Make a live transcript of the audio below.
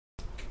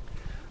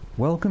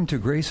Welcome to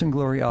Grace and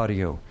Glory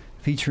Audio,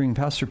 featuring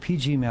Pastor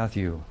P.G.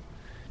 Matthew.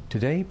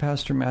 Today,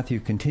 Pastor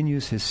Matthew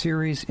continues his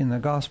series in the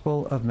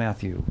Gospel of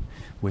Matthew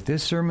with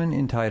this sermon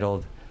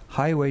entitled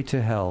Highway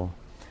to Hell,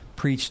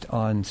 preached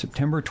on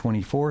September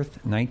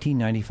 24th,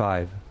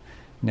 1995.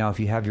 Now, if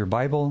you have your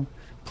Bible,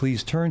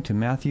 please turn to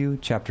Matthew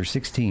chapter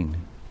 16.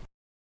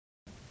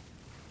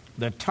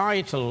 The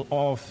title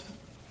of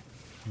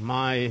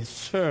my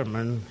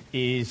sermon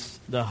is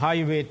The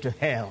Highway to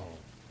Hell.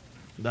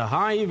 The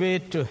highway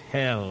to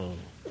hell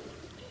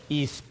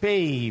is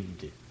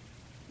paved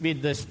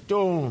with the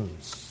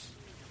stones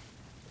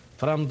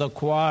from the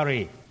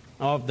quarry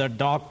of the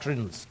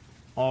doctrines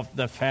of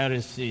the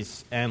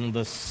Pharisees and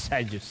the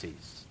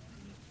Sadducees.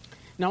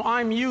 Now,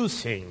 I'm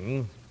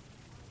using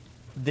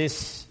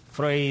this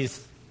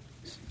phrase,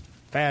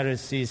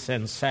 Pharisees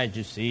and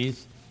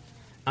Sadducees,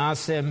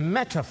 as a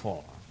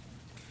metaphor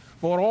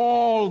for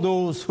all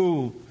those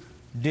who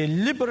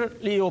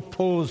deliberately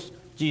oppose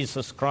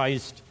Jesus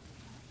Christ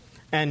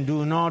and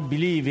do not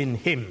believe in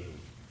Him,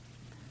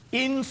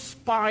 in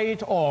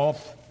spite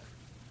of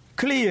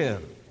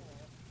clear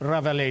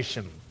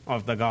revelation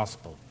of the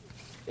gospel.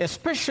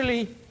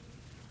 Especially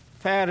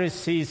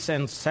Pharisees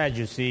and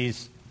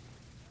Sadducees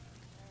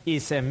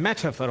is a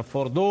metaphor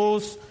for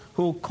those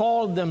who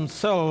call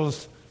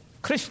themselves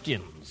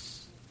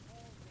Christians,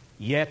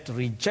 yet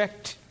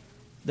reject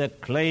the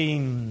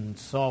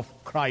claims of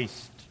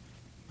Christ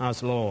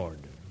as Lord.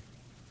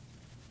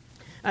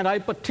 And I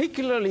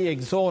particularly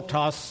exhort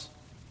us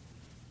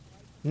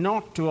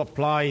not to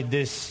apply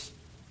this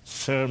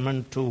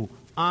sermon to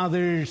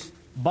others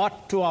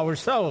but to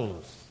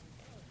ourselves,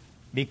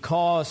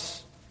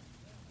 because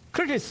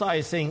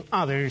criticizing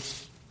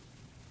others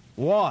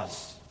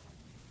was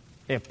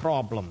a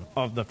problem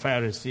of the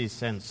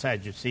Pharisees and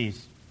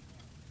Sadducees.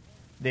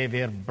 They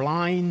were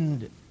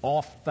blind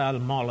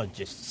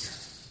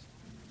ophthalmologists,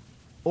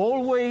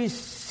 always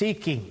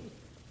seeking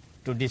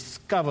to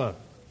discover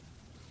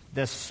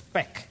the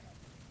speck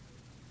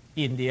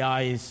in the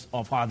eyes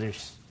of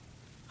others,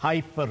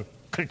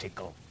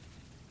 hypercritical.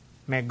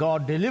 May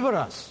God deliver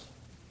us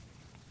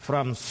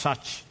from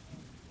such,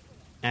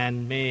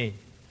 and may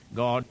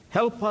God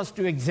help us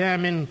to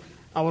examine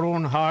our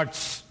own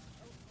hearts,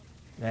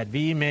 that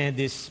we may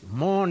this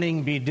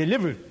morning be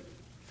delivered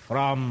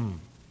from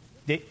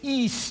the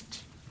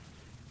yeast,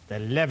 the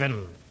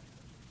leaven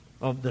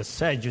of the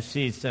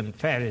Sadducees and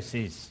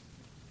Pharisees.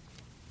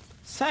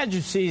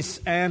 Sadducees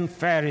and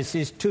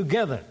Pharisees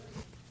together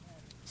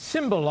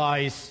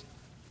symbolize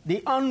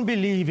the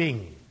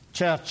unbelieving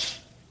church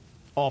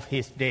of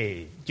his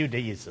day,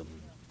 Judaism.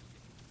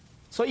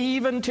 So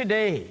even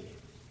today,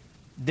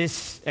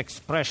 this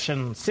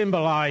expression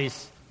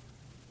symbolizes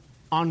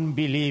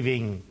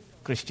unbelieving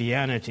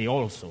Christianity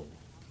also.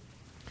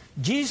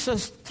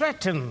 Jesus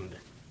threatened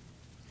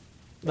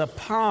the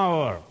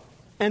power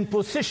and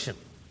position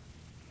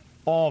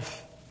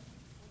of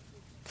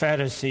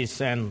Pharisees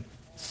and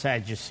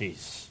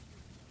Sadducees,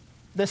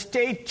 the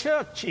state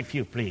church, if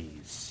you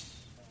please.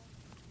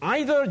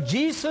 Either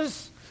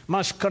Jesus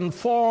must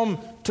conform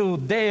to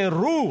their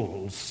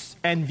rules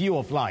and view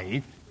of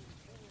life,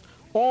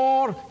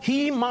 or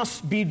he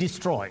must be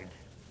destroyed.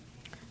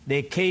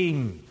 They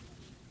came,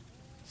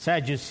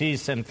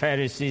 Sadducees and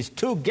Pharisees,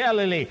 to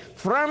Galilee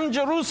from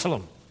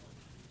Jerusalem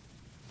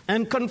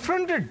and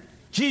confronted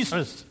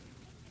Jesus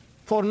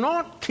for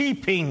not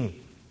keeping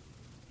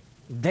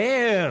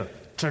their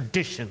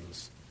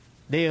traditions,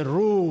 their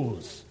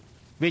rules,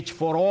 which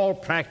for all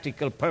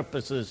practical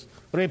purposes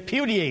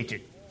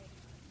repudiated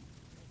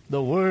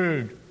the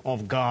Word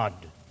of God.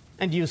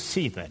 And you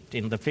see that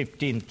in the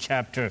 15th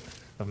chapter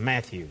of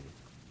Matthew.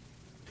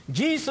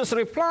 Jesus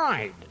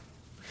replied,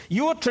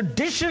 "Your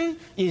tradition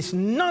is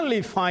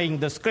nullifying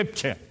the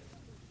Scripture."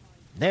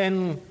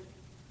 Then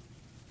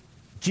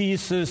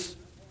Jesus,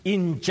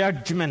 in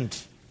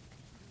judgment,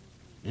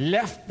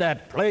 left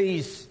that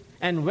place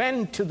and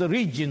went to the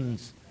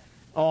regions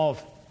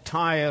of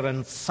Tyre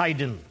and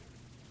Sidon,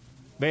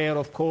 where,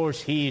 of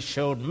course, he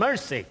showed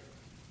mercy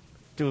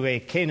to a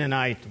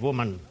Canaanite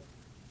woman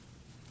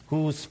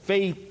whose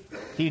faith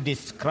he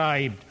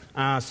described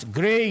as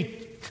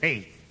great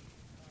faith.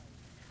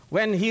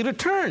 When he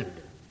returned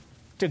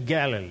to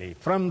Galilee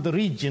from the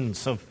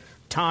regions of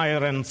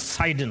Tyre and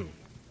Sidon,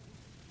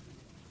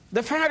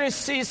 the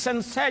Pharisees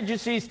and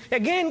Sadducees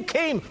again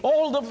came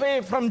all the way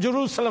from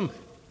Jerusalem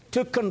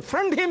to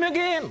confront him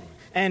again.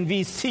 And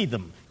we see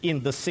them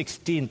in the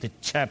 16th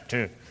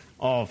chapter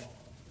of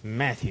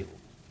Matthew.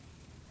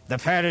 The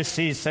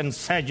Pharisees and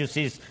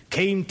Sadducees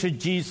came to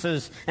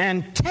Jesus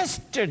and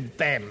tested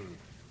them.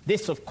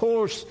 This, of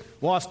course,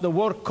 was the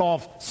work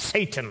of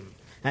Satan,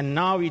 and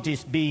now it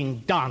is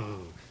being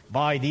done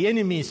by the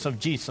enemies of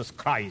Jesus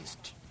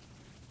Christ,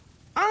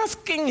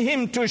 asking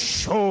him to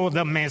show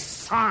them a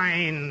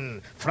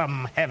sign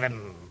from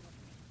heaven.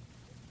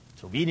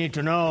 So we need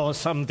to know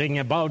something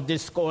about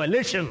this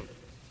coalition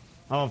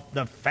of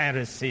the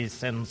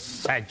Pharisees and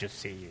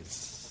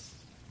Sadducees.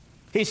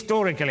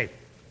 Historically,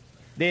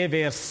 they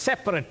were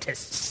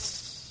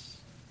separatists.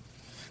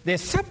 They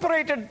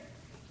separated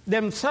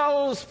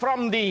themselves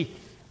from the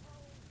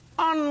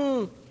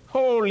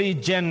unholy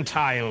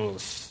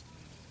Gentiles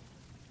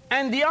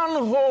and the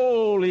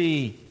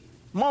unholy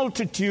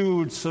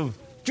multitudes of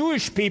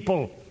Jewish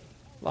people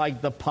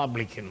like the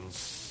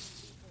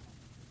publicans,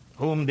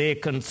 whom they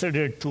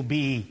considered to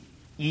be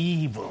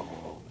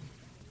evil.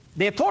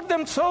 They thought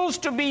themselves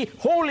to be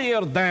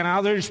holier than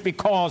others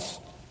because,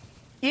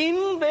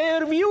 in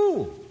their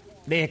view,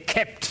 they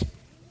kept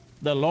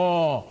the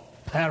law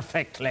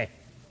perfectly.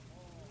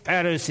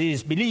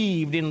 Pharisees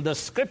believed in the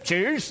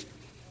scriptures,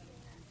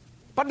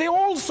 but they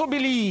also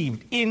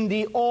believed in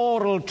the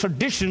oral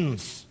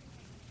traditions,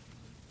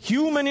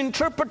 human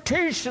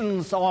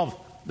interpretations of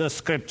the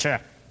scripture.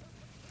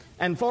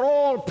 And for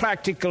all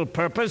practical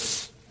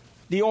purpose,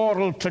 the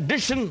oral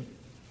tradition,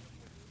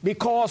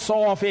 because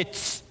of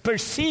its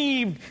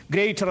perceived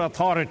greater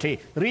authority,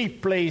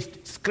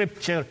 replaced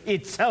scripture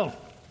itself.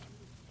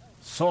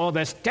 So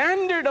the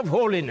standard of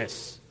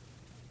holiness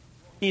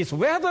is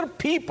whether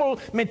people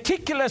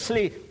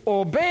meticulously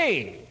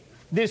obey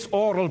this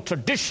oral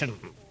tradition,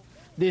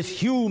 these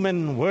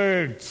human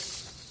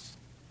words.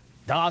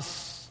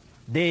 Thus,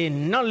 they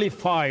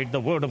nullified the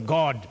word of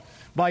God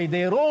by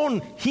their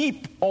own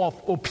heap of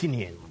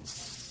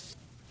opinions.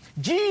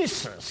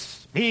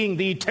 Jesus, being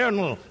the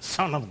eternal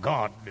Son of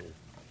God,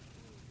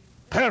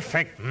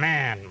 perfect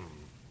man,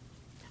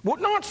 would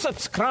not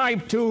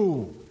subscribe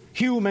to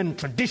human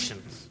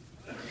traditions.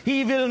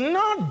 He will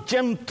not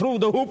jump through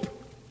the hoop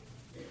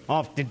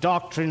of the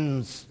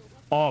doctrines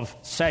of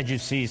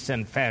Sadducees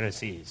and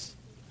Pharisees.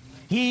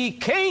 He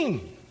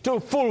came to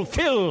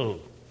fulfill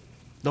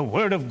the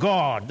Word of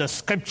God, the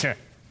Scripture.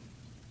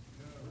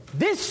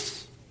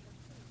 This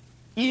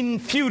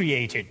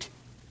infuriated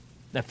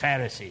the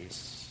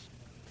Pharisees.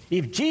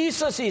 If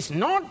Jesus is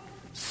not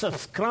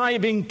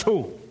subscribing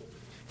to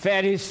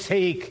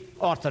Pharisaic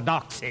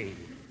orthodoxy,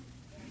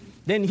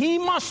 then he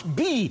must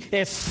be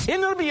a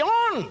sinner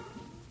beyond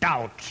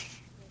doubt,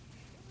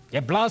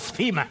 a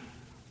blasphemer,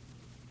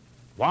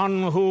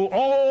 one who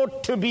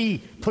ought to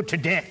be put to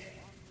death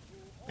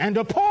and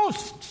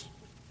opposed.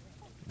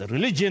 The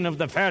religion of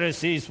the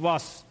Pharisees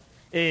was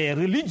a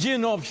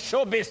religion of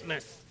show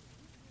business,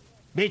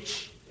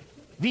 which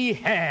we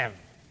have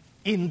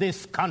in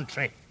this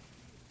country.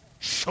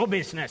 Show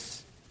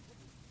business.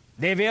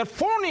 They were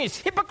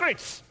phonies,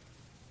 hypocrites.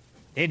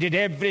 They did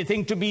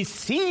everything to be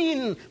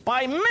seen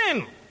by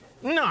men,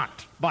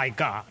 not by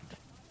God.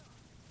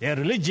 Their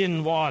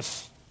religion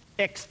was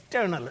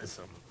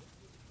externalism.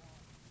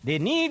 They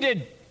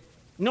needed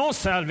no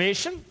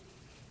salvation.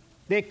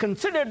 They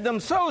considered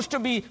themselves to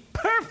be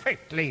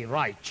perfectly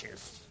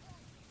righteous,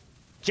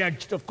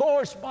 judged, of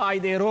course, by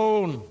their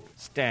own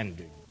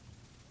standard.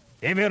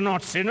 They were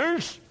not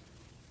sinners.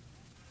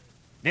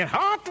 Their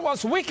heart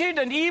was wicked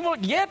and evil,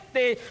 yet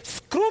they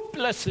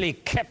scrupulously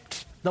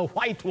kept the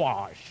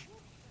whitewash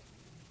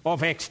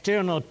of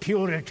external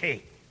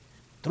purity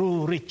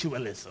through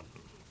ritualism.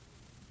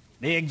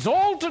 They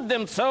exalted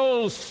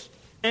themselves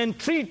and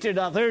treated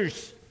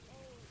others,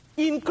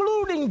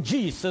 including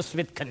Jesus,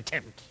 with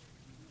contempt.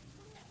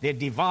 They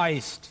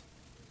devised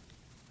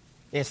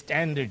a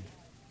standard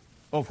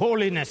of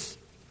holiness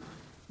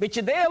which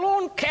they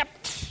alone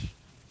kept,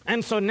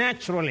 and so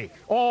naturally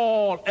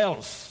all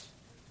else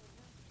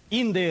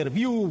in their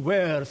view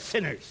were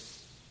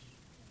sinners.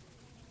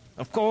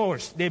 Of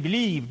course, they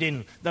believed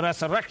in the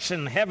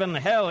resurrection, heaven,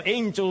 hell,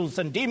 angels,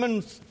 and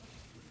demons,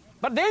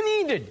 but they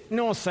needed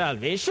no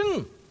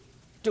salvation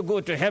to go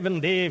to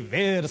heaven. They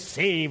were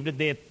saved,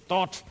 they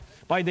thought,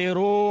 by their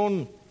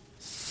own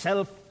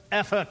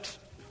self-effort.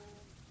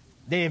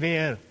 They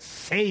were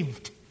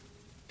saved.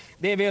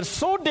 They were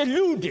so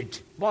deluded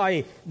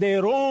by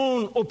their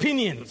own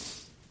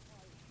opinions.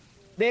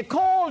 They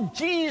called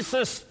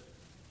Jesus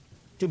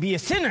to be a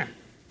sinner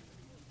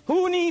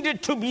who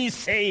needed to be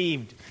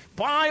saved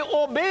by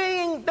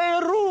obeying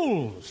their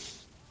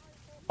rules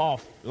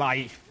of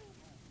life.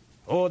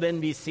 Oh, then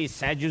we see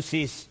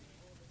Sadducees.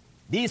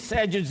 These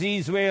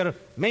Sadducees were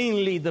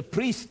mainly the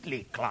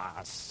priestly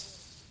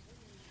class.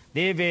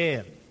 They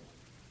were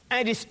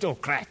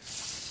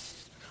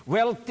aristocrats,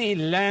 wealthy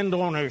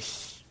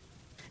landowners.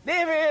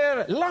 They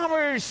were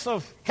lovers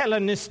of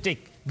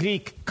Hellenistic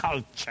Greek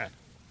culture.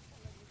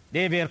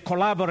 They were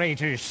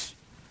collaborators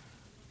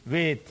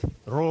with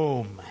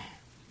Rome.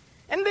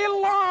 And they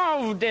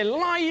loved a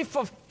life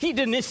of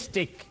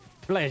hedonistic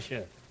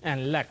pleasure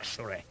and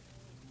luxury.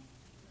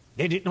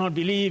 They did not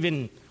believe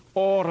in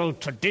oral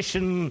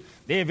tradition.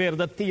 They were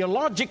the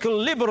theological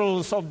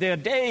liberals of their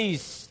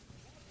days.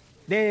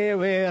 They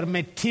were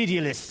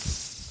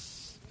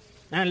materialists.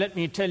 And let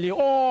me tell you,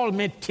 all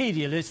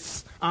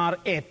materialists are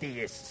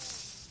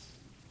atheists.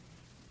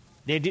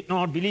 They did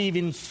not believe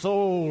in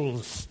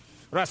souls,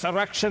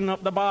 resurrection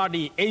of the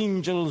body,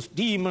 angels,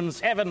 demons,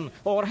 heaven,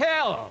 or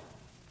hell.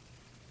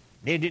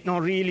 They did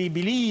not really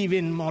believe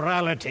in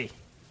morality.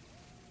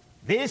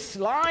 This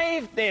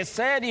life, they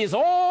said, is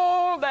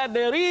all that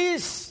there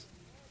is,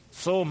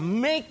 so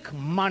make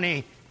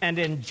money and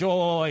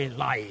enjoy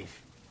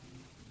life.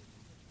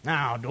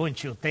 Now,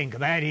 don't you think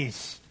that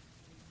is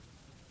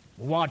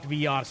what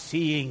we are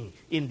seeing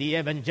in the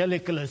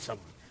evangelicalism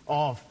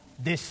of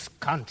this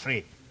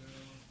country,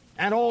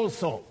 and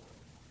also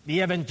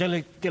the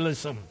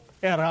evangelicalism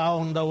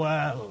around the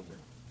world.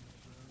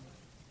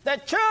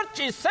 The church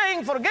is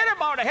saying, forget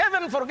about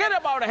heaven, forget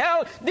about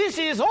hell. This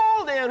is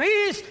all there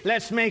is.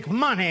 Let's make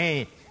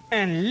money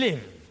and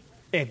live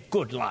a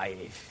good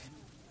life.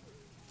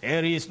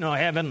 There is no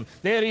heaven,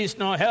 there is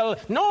no hell,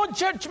 no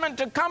judgment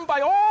to come. By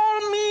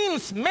all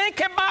means, make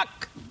a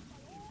buck.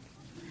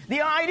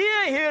 The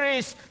idea here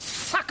is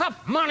suck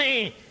up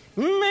money,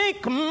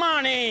 make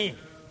money.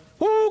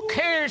 Who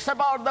cares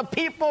about the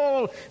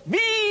people?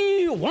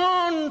 We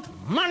want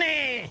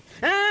money.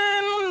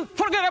 And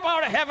forget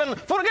about heaven,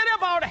 forget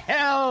about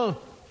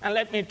hell. And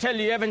let me tell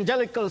you,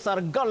 evangelicals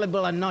are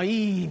gullible and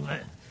naive.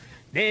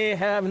 They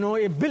have no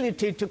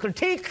ability to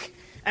critique,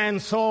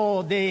 and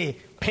so they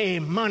pay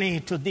money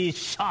to these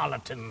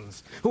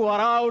charlatans who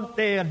are out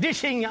there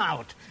dishing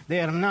out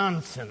their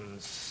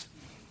nonsense,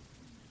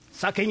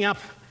 sucking up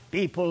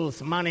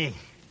people's money.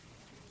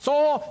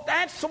 So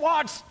that's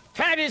what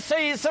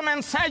Pharisaism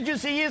and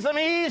Sadduceeism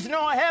is.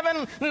 No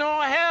heaven,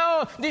 no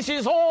hell. This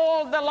is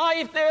all the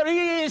life there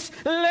is.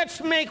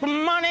 Let's make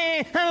money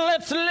and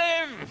let's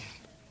live.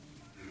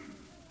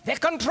 They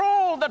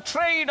controlled the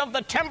trade of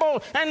the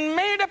temple and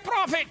made a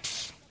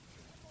profit.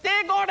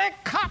 They got a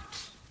cut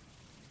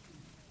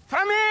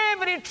from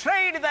every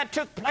trade that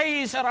took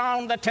place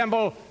around the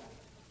temple.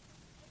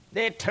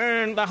 They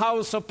turned the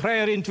house of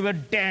prayer into a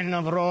den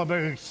of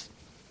robbers.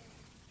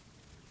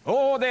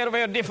 Oh, there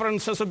were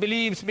differences of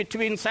beliefs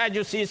between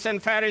Sadducees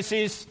and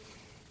Pharisees,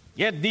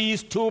 yet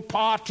these two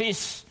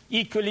parties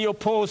equally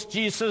opposed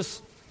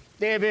Jesus.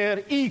 They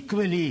were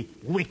equally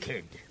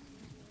wicked.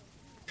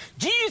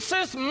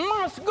 Jesus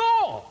must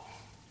go.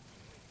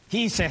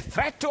 He's a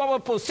threat to our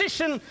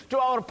position, to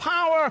our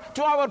power,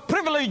 to our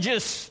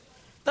privileges.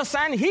 The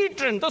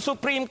Sanhedrin, the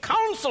Supreme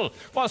Council,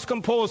 was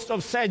composed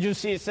of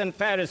Sadducees and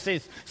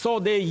Pharisees, so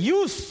they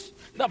used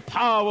the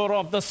power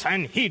of the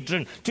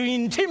Sanhedrin to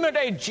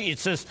intimidate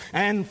Jesus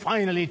and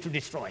finally to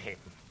destroy him.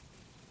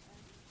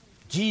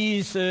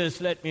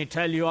 Jesus, let me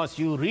tell you, as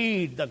you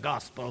read the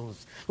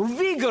Gospels,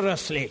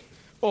 vigorously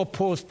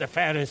opposed the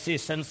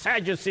Pharisees and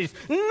Sadducees,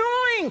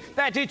 knowing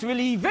that it will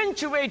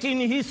eventuate in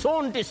his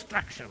own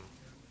destruction.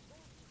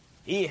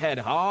 He had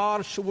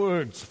harsh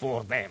words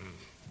for them.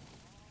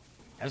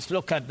 Let's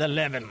look at the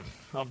leaven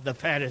of the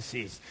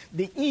Pharisees,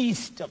 the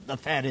yeast of the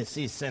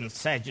Pharisees and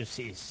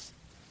Sadducees.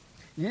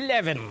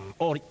 Leaven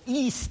or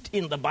yeast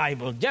in the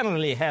Bible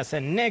generally has a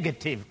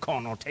negative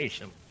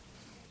connotation.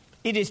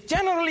 It is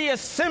generally a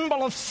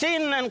symbol of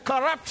sin and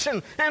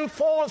corruption and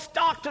false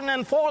doctrine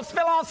and false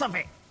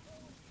philosophy.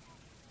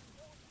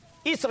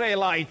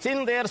 Israelites,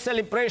 in their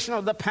celebration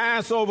of the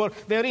Passover,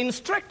 were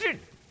instructed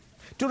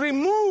to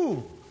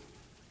remove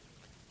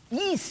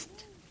yeast,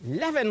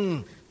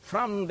 leaven,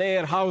 from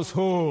their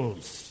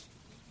households.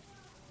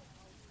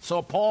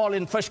 So Paul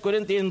in 1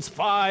 Corinthians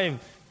 5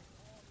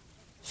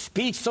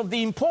 speaks of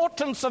the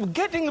importance of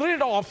getting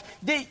rid of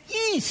the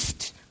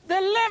yeast,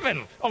 the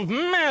leaven of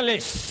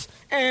malice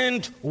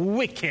and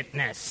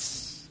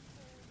wickedness.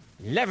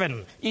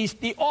 Leaven is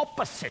the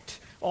opposite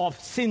of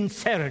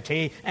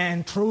sincerity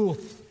and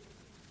truth.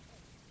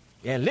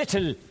 A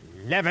little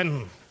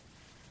leaven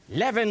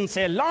leavens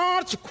a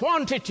large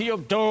quantity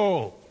of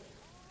dough.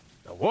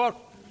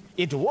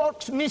 It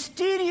works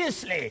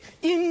mysteriously,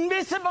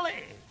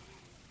 invisibly.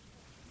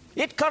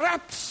 It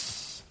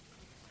corrupts.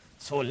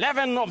 So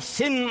leaven of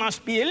sin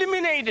must be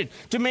eliminated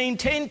to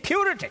maintain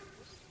purity.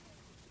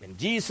 When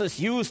Jesus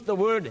used the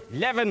word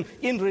leaven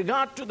in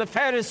regard to the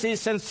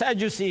Pharisees and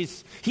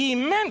Sadducees, he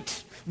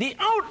meant the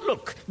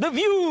outlook, the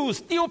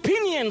views, the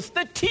opinions,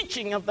 the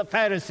teaching of the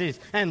Pharisees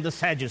and the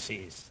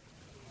Sadducees.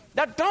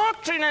 The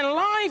doctrine and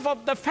life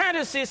of the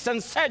Pharisees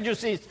and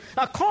Sadducees,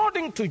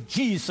 according to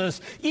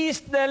Jesus, is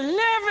the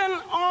leaven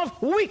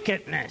of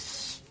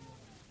wickedness.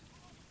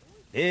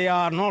 They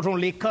are not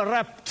only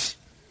corrupt,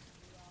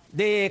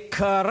 they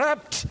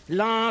corrupt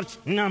large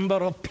number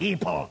of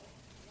people.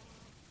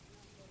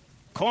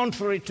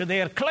 Contrary to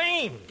their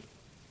claim,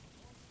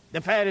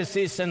 the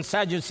Pharisees and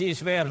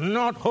Sadducees were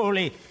not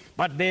holy,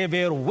 but they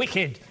were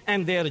wicked,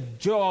 and their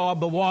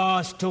job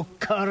was to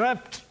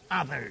corrupt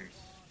others.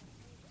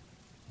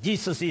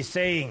 Jesus is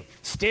saying,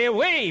 stay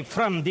away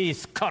from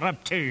these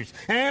corruptors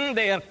and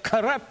their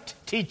corrupt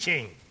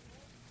teaching.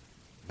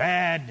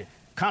 Bad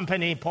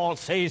company, Paul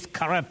says,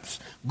 corrupts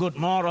good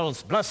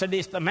morals. Blessed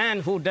is the man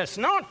who does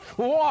not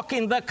walk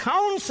in the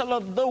counsel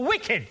of the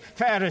wicked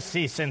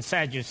Pharisees and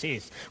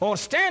Sadducees, or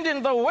stand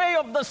in the way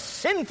of the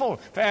sinful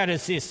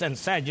Pharisees and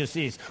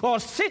Sadducees, or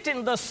sit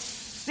in the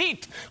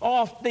seat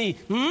of the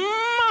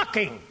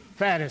mocking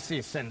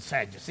Pharisees and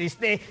Sadducees.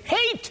 They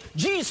hate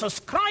Jesus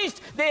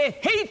Christ. They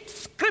hate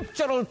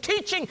scriptural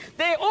teaching.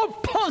 They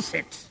oppose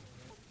it.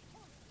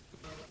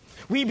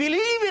 We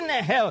believe in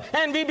a hell,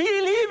 and we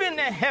believe in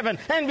a heaven,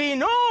 and we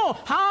know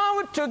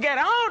how to get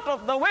out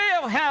of the way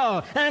of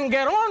hell and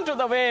get onto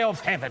the way of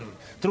heaven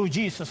through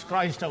Jesus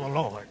Christ our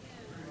Lord.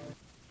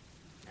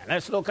 Now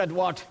let's look at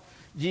what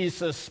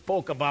Jesus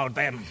spoke about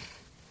them.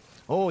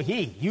 Oh,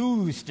 he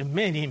used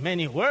many,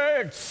 many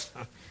words.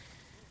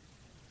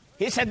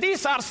 He said,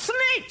 these are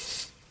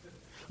snakes,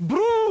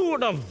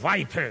 brood of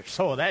vipers.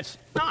 Oh, that's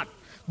not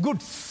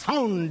good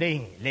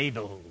sounding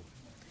label.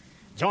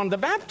 John the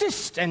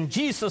Baptist and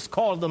Jesus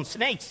called them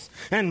snakes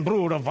and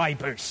brood of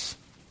vipers.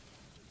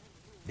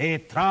 They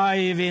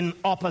thrive in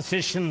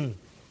opposition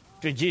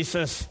to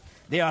Jesus.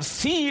 They are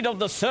seed of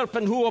the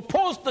serpent who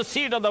opposed the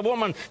seed of the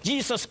woman,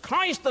 Jesus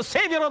Christ, the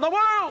Savior of the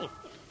world.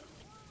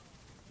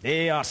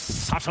 They are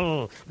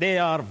subtle. They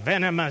are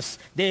venomous.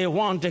 They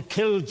want to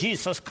kill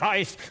Jesus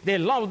Christ. They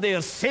love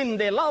their sin.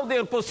 They love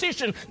their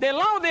position. They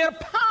love their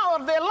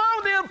power. They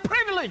love their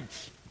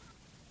privilege.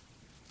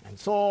 And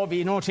so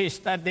we notice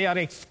that they are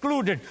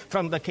excluded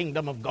from the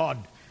kingdom of God.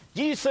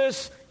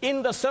 Jesus,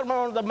 in the Sermon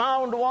on the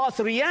Mount, was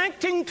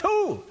reacting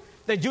to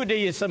the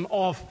Judaism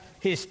of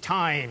his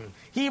time.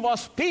 He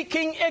was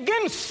speaking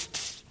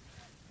against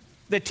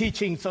the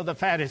teachings of the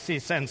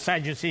Pharisees and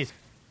Sadducees.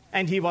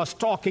 And he was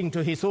talking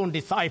to his own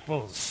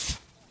disciples.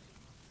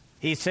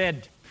 He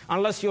said,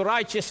 unless your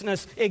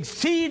righteousness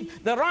exceed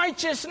the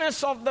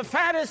righteousness of the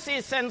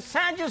Pharisees and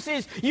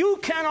Sadducees, you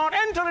cannot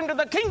enter into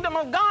the kingdom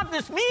of God.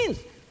 This means,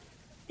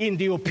 in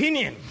the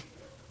opinion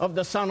of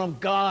the Son of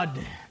God,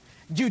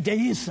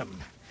 Judaism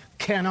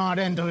cannot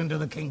enter into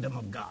the kingdom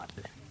of God.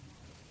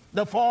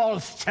 The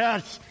false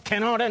church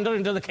cannot enter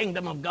into the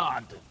kingdom of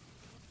God.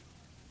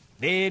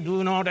 They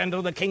do not enter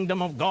the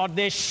kingdom of God.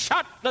 They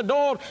shut the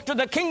door to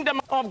the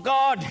kingdom of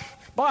God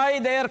by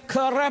their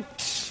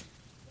corrupt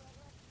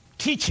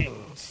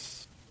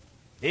teachings.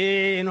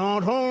 They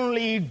not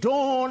only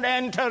don't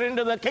enter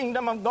into the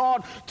kingdom of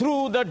God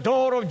through the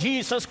door of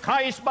Jesus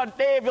Christ, but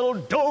they will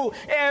do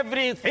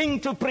everything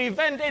to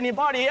prevent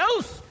anybody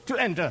else to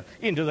enter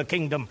into the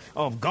kingdom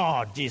of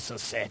God,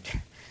 Jesus said.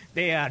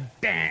 They are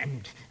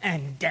damned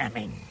and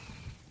damning.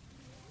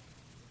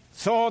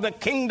 So the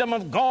kingdom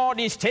of God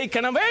is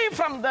taken away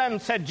from them,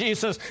 said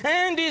Jesus,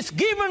 and is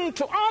given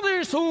to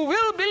others who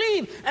will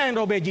believe and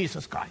obey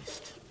Jesus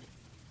Christ.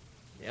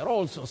 They are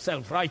also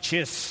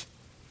self-righteous.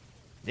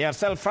 They are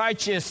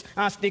self-righteous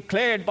as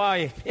declared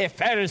by a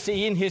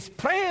Pharisee in his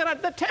prayer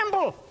at the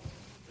temple.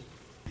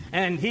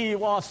 And he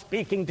was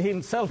speaking to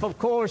himself. Of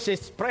course,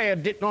 his prayer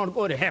did not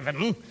go to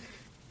heaven,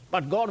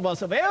 but God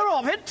was aware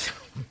of it.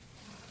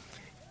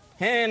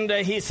 And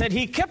he said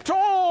he kept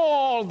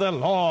all the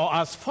law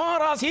as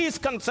far as he is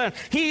concerned.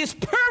 He is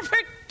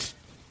perfect.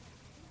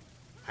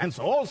 And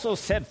so also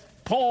said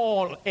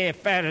Paul, a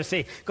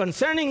Pharisee,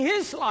 concerning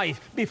his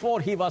life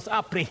before he was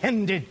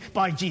apprehended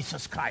by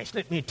Jesus Christ.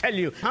 Let me tell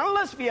you,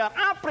 unless we are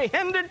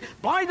apprehended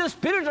by the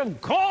Spirit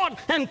of God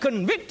and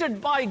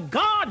convicted by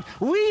God,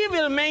 we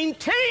will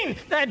maintain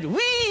that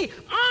we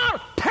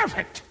are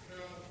perfect.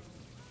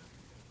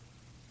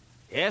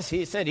 Yes,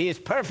 he said he is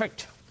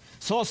perfect.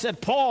 So said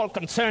Paul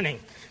concerning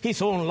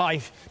his own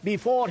life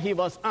before he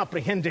was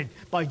apprehended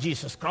by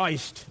Jesus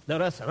Christ, the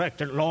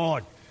resurrected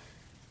Lord.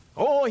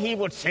 Oh, he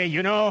would say,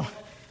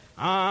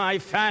 I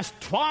fast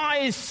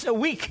twice a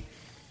week,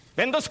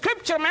 when the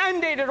scripture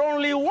mandated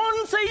only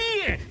once a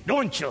year.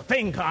 Don't you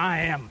think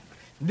I am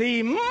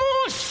the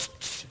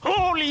most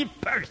holy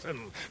person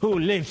who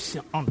lives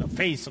on the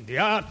face of the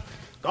earth?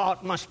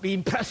 God must be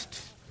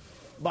impressed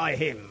by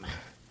him.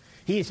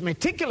 He is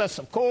meticulous,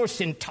 of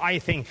course, in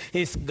tithing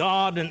his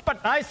garden.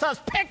 But I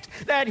suspect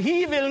that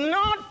he will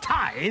not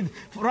tithe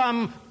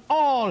from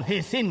all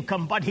his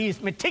income, but he is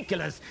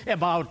meticulous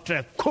about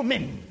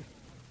cumin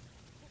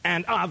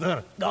and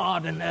other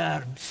garden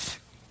herbs.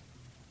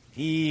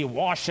 He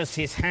washes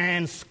his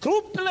hands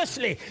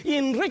scrupulously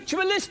in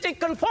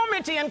ritualistic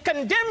conformity and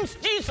condemns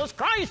Jesus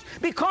Christ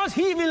because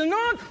he will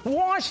not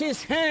wash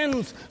his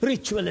hands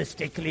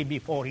ritualistically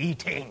before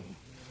eating.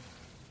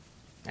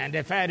 And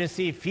the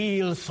Pharisee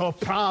feels so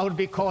proud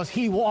because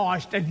he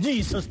washed and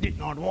Jesus did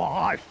not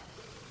wash.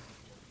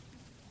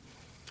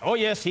 Oh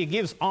yes, he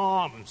gives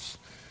alms.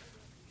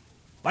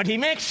 But he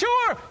makes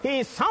sure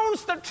he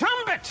sounds the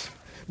trumpet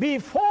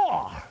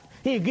before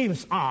he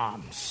gives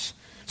alms.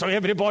 So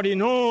everybody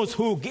knows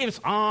who gives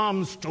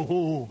alms to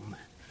whom.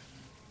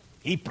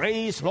 He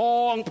prays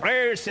long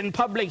prayers in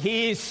public.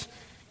 He is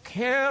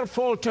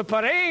careful to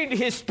parade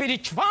his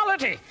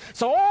spirituality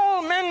so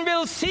all men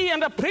will see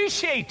and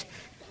appreciate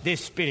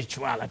this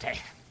spirituality.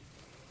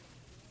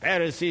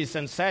 Pharisees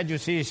and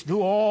Sadducees do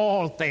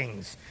all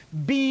things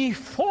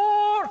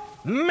before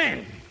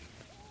men.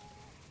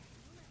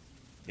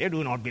 They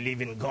do not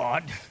believe in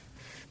God.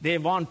 They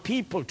want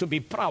people to be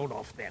proud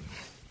of them.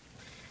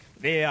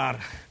 They are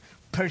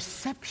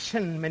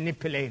perception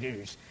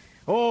manipulators.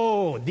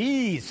 Oh,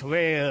 these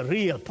were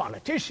real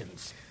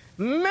politicians.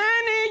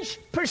 Manage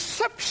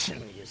perception,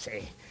 you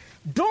say.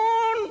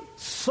 Don't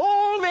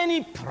solve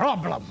any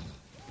problem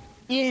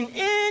in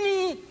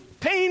any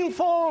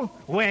painful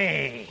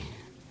way,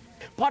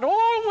 but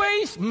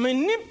always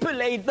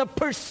manipulate the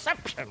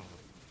perception.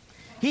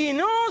 He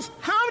knows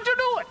how to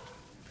do it.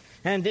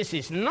 And this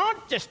is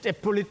not just a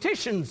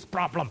politician's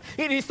problem.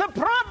 It is the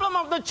problem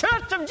of the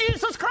Church of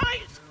Jesus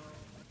Christ.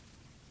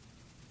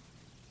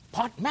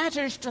 What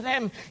matters to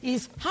them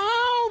is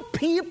how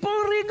people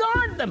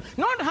regard them,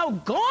 not how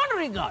God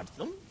regards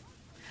them,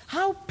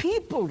 how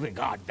people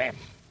regard them.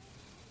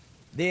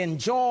 They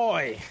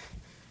enjoy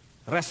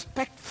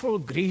respectful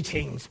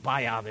greetings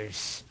by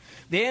others.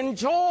 They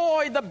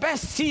enjoy the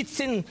best seats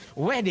in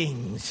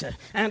weddings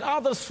and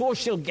other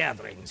social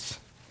gatherings.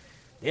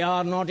 They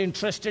are not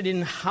interested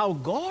in how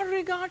God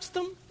regards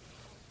them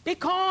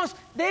because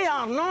they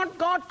are not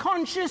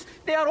God-conscious.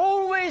 They are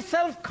always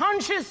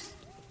self-conscious.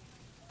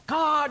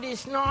 God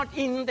is not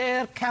in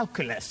their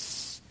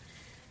calculus.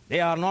 They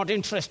are not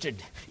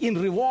interested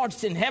in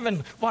rewards in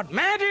heaven. What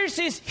matters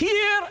is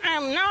here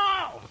and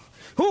now.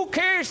 Who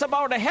cares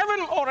about a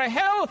heaven or a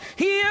hell?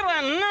 Here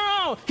and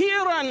now,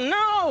 here and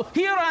now,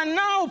 here and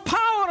now,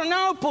 power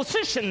now,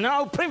 position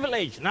now,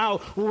 privilege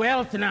now,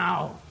 wealth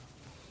now,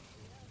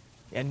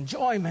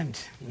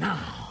 enjoyment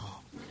now.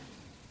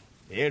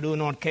 They do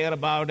not care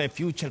about a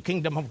future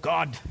kingdom of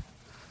God.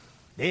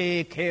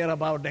 They care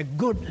about a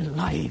good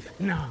life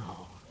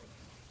now.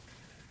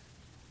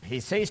 He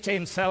says to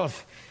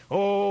himself,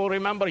 oh,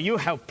 remember, you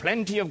have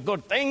plenty of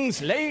good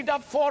things laid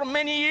up for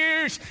many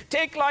years.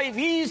 Take life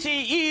easy,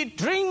 eat,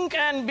 drink,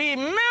 and be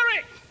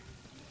merry.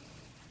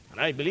 And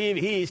I believe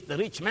he is the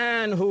rich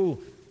man who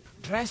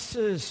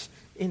dresses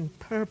in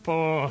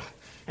purple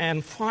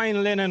and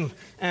fine linen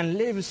and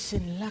lives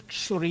in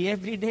luxury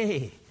every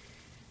day.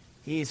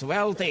 He is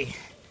wealthy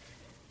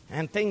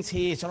and thinks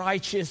he is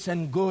righteous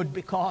and good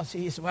because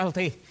he is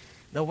wealthy.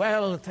 The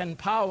wealth and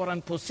power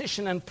and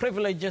position and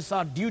privileges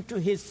are due to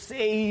his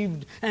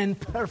saved and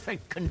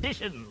perfect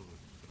condition.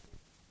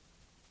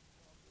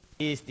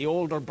 He is the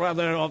older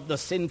brother of the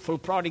sinful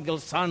prodigal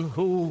son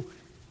who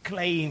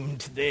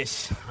claimed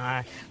this.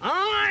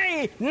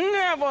 I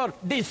never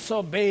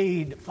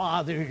disobeyed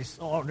father's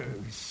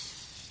orders.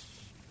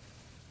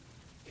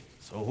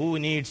 So who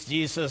needs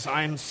Jesus?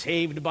 I'm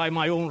saved by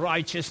my own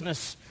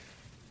righteousness.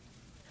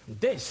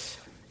 This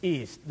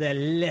is the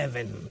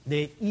leaven,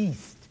 the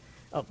yeast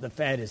of the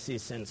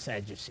Pharisees and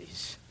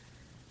Sadducees,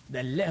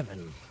 the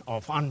leaven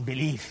of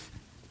unbelief.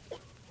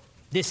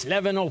 This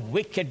leaven of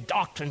wicked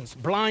doctrines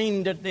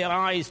blinded their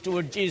eyes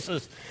toward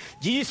Jesus.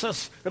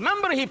 Jesus,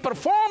 remember, he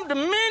performed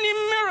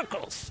many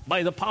miracles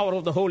by the power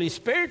of the Holy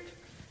Spirit,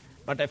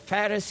 but a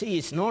Pharisee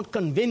is not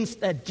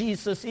convinced that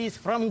Jesus is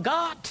from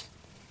God.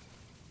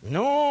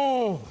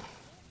 No.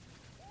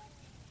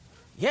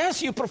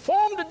 Yes, you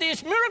performed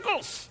these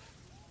miracles,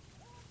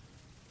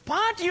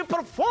 but you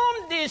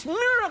performed these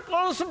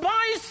miracles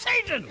by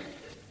Satan.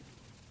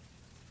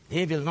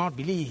 They will not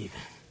believe.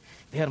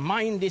 Their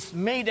mind is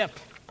made up.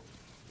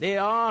 They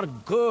are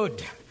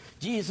good.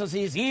 Jesus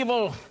is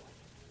evil.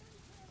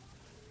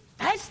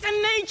 That's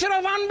the nature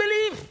of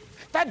unbelief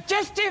that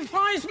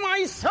justifies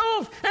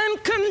myself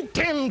and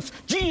condemns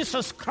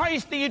Jesus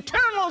Christ, the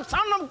eternal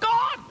Son of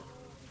God.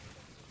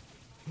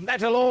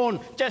 That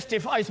alone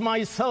justifies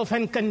myself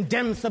and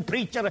condemns the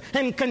preacher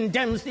and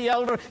condemns the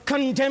elder,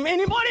 condemn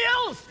anybody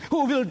else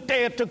who will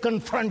dare to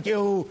confront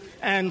you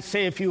and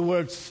say a few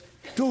words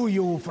to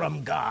you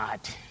from God.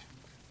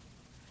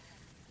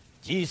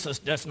 Jesus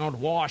does not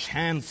wash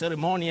hands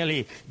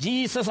ceremonially.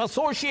 Jesus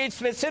associates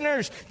with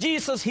sinners.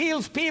 Jesus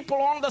heals people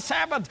on the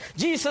Sabbath.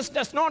 Jesus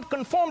does not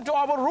conform to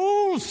our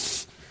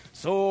rules.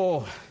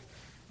 So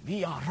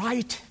we are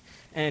right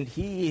and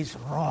he is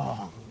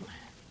wrong.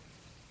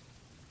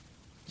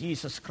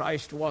 Jesus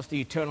Christ was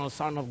the eternal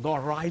Son of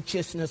God,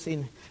 righteousness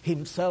in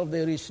himself.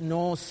 There is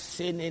no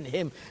sin in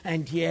him.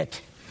 And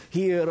yet,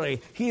 here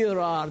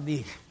are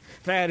the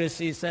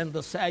Pharisees and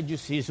the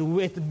Sadducees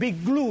with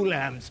big glue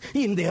lamps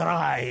in their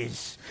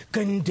eyes,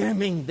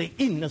 condemning the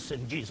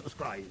innocent Jesus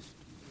Christ.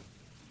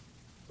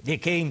 They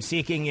came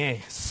seeking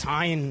a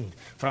sign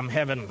from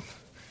heaven.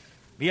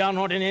 We are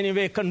not in any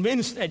way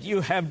convinced that you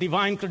have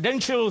divine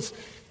credentials.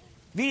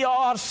 We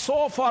are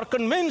so far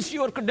convinced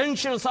your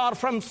credentials are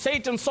from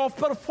Satan. So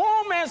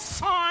perform a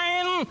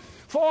sign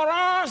for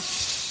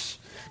us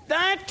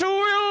that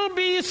will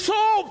be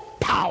so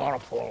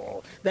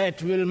powerful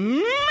that will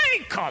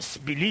make us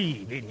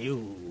believe in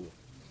you.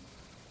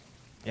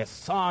 A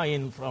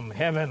sign from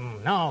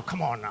heaven. Now,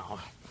 come on now.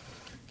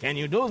 Can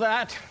you do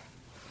that?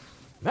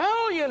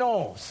 Well, you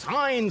know,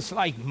 signs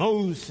like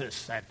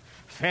Moses that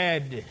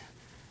fed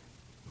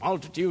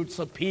multitudes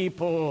of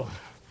people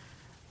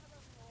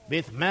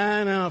with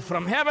manna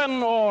from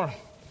heaven, or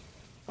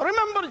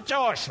remember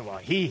Joshua,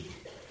 he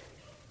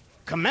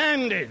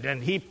commanded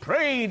and he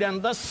prayed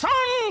and the sun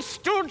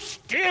stood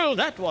still.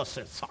 That was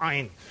a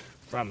sign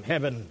from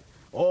heaven.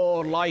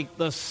 Or like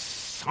the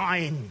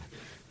sign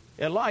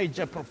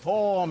Elijah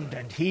performed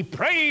and he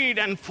prayed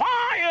and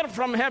fire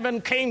from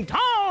heaven came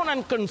down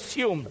and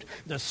consumed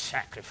the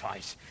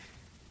sacrifice.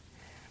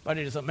 But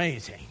it is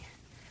amazing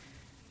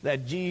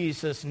that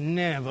Jesus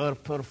never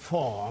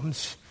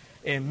performs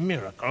a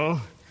miracle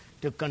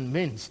to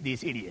convince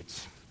these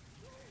idiots.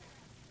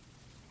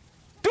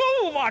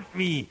 Do what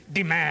we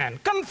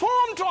demand.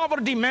 Conform to our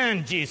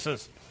demand,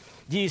 Jesus.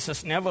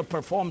 Jesus never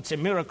performs a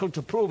miracle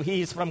to prove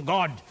he is from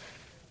God.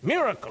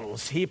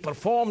 Miracles he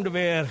performed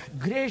were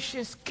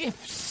gracious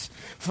gifts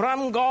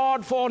from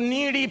God for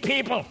needy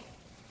people.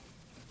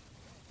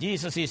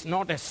 Jesus is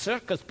not a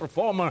circus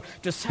performer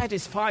to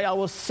satisfy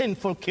our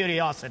sinful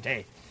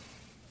curiosity.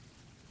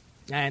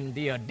 And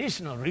the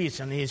additional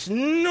reason is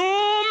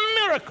no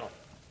miracle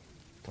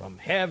from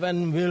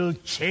heaven will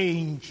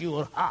change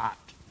your heart.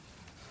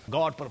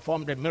 God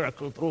performed a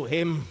miracle through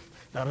him,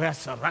 the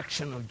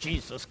resurrection of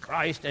Jesus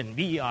Christ, and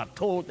we are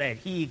told that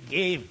he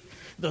gave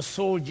the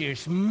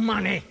soldiers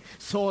money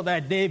so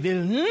that they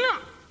will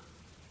not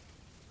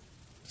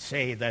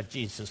say that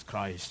Jesus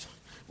Christ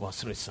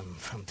was risen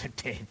from the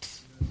dead.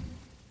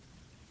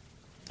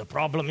 The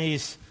problem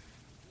is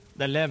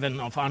the leaven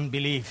of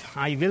unbelief.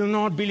 I will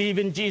not believe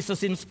in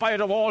Jesus in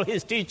spite of all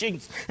his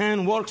teachings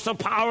and works of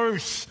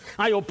powers.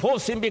 I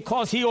oppose him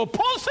because he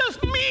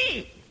opposes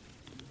me.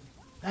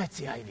 That's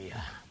the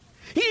idea.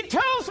 He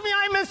tells me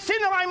I'm a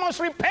sinner, I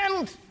must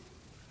repent.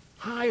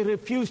 I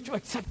refuse to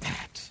accept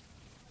that.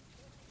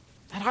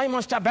 That I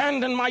must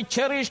abandon my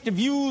cherished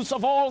views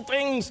of all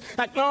things,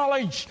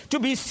 acknowledge to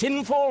be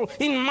sinful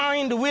in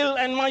mind, will,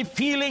 and my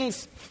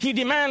feelings. He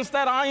demands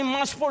that I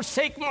must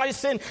forsake my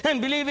sin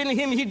and believe in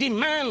him. He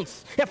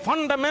demands a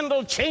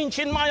fundamental change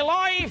in my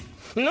life.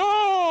 No,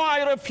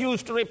 I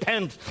refuse to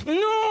repent. No,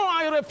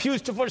 I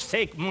refuse to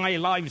forsake my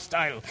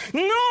lifestyle.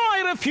 No,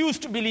 I refuse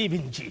to believe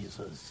in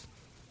Jesus.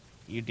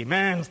 He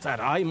demands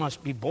that I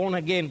must be born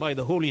again by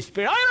the Holy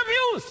Spirit. I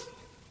refuse.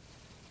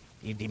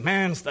 He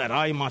demands that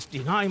I must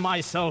deny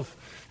myself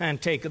and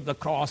take up the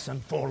cross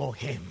and follow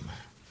him.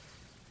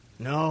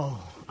 No,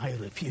 I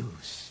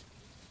refuse.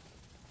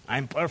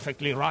 I'm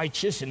perfectly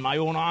righteous in my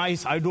own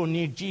eyes. I don't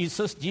need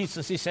Jesus.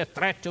 Jesus is a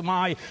threat to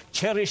my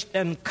cherished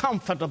and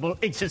comfortable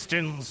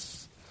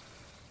existence.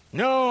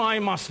 No, I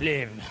must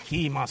live.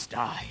 He must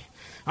die.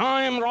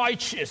 I am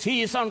righteous.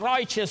 He is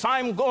unrighteous.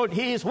 I'm good.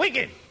 He is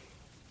wicked.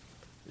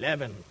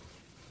 Leaven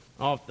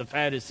of the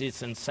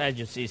Pharisees and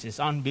Sadducees is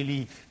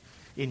unbelief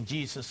in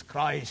Jesus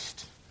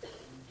Christ,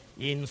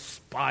 in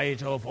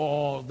spite of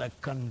all the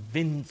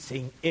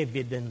convincing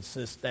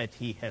evidences that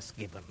he has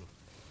given.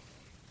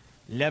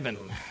 Leaven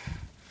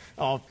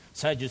of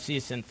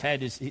Sadducees and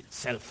Pharisees,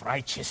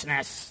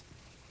 self-righteousness.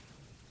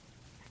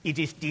 It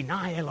is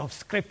denial of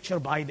Scripture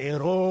by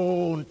their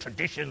own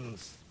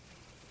traditions.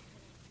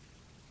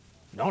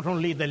 Not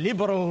only the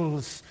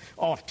liberals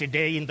of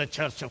today in the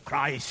Church of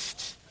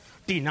Christ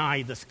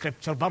deny the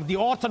Scripture, but the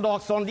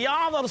Orthodox on the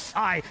other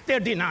side, they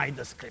deny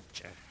the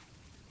Scripture.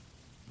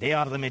 They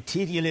are the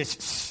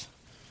materialists.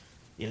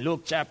 In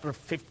Luke chapter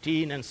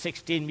 15 and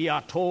 16, we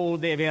are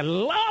told they were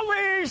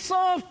lovers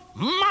of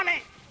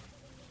money.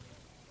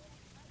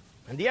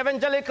 And the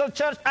evangelical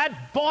church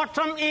at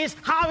bottom is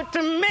how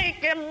to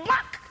make a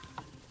buck.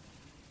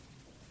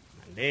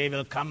 And they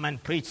will come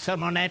and preach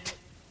sermonette.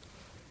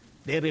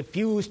 They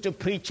refuse to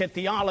preach a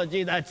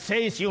theology that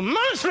says you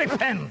must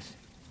repent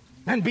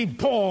and be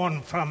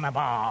born from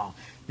above.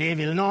 They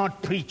will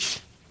not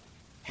preach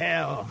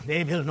hell.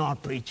 They will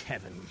not preach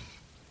heaven.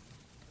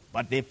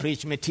 But they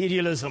preach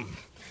materialism.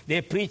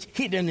 They preach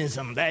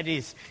hedonism. That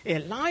is a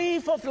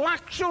life of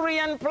luxury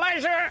and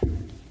pleasure.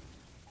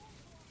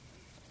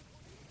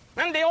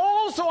 And they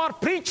also are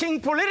preaching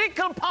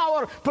political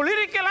power,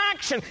 political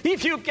action.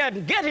 If you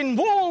can get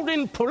involved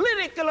in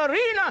political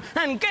arena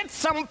and get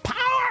some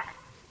power,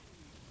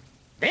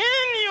 then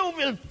you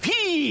will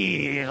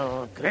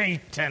feel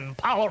great and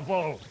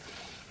powerful.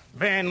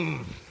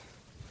 When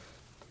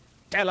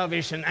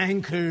television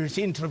anchors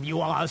interview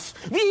us,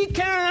 we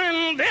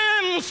can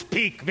then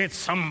speak with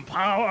some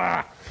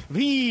power.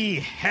 We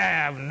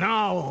have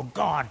now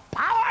got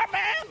power,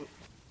 man.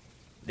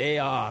 They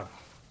are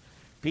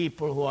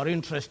people who are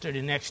interested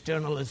in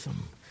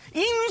externalism.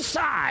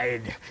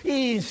 Inside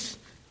is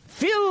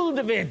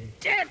filled with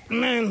dead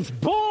man's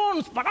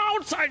bones, but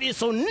outside is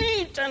so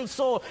neat and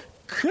so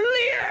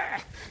clear.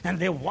 And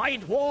they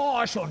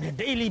whitewash on a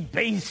daily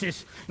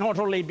basis, not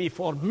only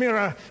before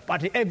mirror,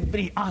 but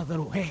every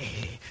other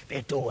way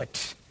they do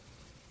it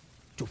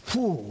to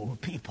fool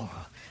people.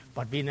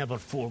 But we never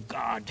fool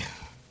God.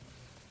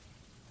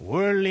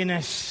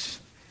 Worldliness,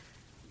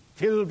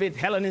 filled with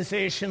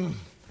Hellenization,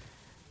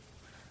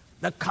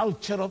 the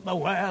culture of the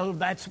world,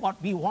 that's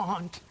what we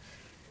want.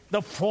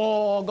 The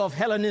fog of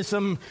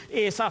Hellenism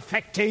is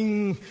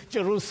affecting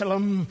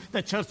Jerusalem,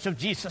 the Church of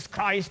Jesus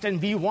Christ,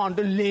 and we want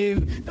to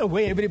live the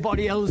way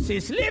everybody else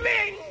is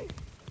living.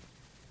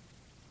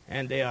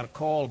 And they are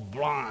called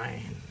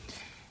blind.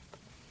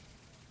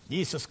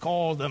 Jesus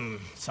called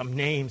them some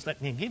names.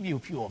 Let me give you a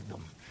few of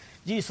them.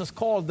 Jesus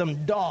called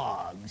them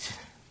dogs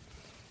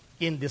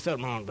in the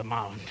Sermon on the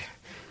Mount.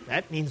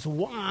 That means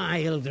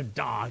wild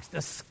dogs,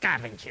 the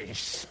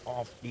scavengers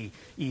of the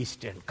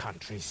eastern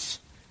countries.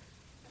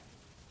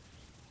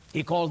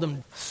 He called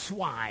them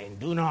swine.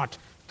 Do not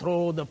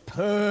throw the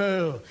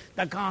pearl,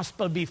 the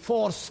gospel,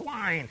 before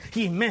swine.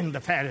 He meant the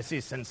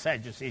Pharisees and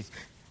Sadducees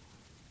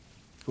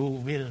who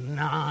will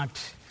not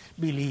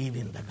believe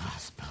in the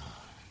gospel.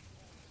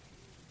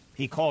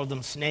 He called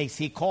them snakes.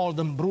 He called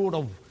them brood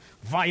of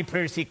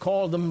vipers. He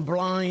called them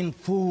blind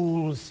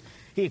fools.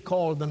 He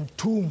called them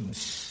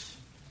tombs.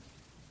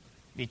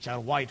 which are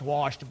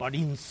whitewashed, but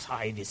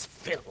inside is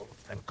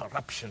filth and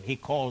corruption. He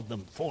called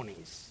them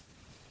phonies.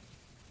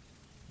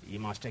 We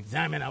must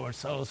examine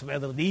ourselves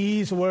whether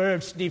these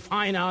words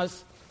define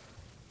us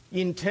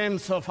in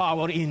terms of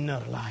our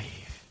inner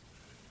life.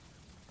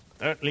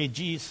 Thirdly,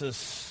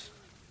 Jesus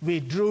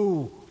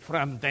withdrew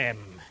from them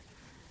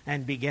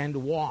and began to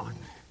warn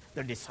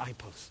the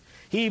disciples.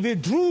 He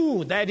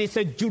withdrew, that is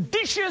a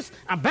judicious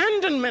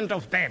abandonment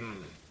of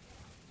them.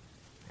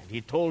 And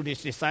he told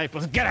his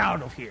disciples, get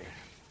out of here.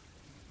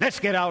 Let's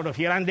get out of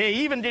here. And they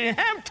even didn't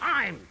have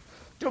time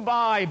to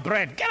buy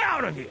bread. Get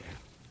out of here.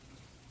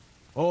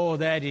 Oh,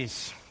 that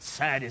is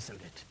sad, isn't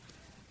it?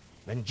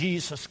 When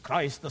Jesus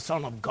Christ, the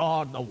Son of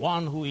God, the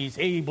one who is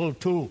able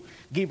to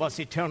give us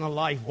eternal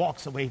life,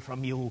 walks away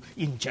from you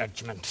in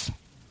judgment.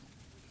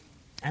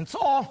 And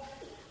so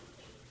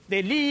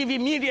they leave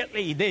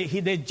immediately.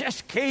 They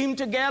just came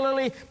to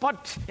Galilee,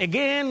 but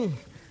again,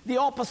 the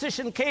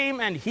opposition came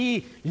and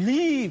he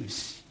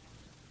leaves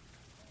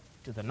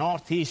to the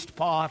northeast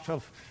part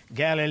of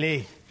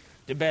Galilee,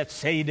 to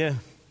Bethsaida.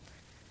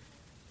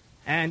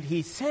 And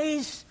he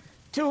says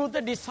to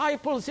the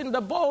disciples in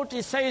the boat,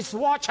 he says,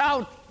 watch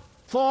out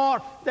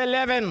for the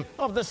leaven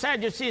of the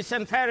Sadducees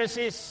and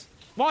Pharisees.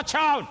 Watch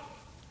out.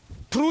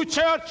 True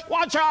church,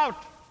 watch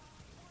out.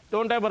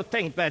 Don't ever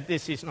think that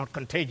this is not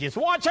contagious.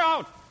 Watch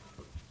out.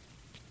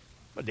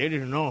 But they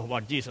didn't know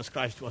what Jesus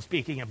Christ was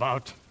speaking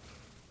about.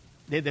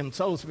 They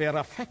themselves were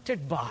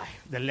affected by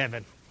the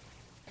leaven.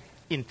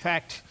 In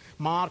fact,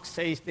 Mark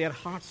says their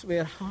hearts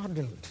were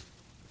hardened.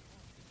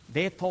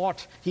 They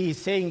thought he is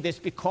saying this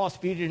because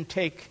we didn't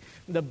take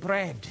the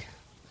bread.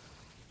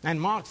 And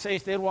Mark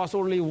says there was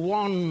only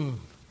one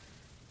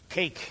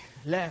cake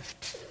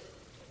left.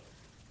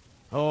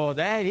 Oh,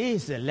 that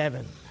is the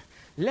leaven.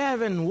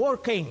 Leaven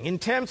working in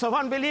terms of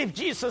unbelief.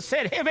 Jesus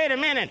said, hey, wait a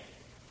minute.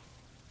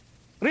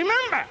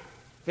 Remember,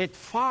 with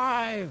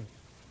 5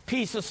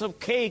 pieces of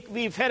cake,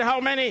 we fed how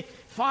many?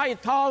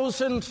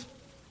 5,000.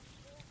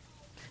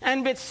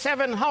 And with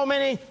 7, how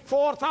many?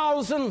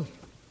 4,000.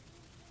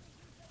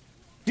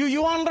 Do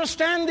you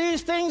understand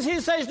these things? He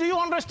says, do you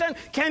understand?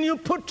 Can you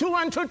put 2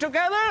 and 2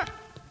 together?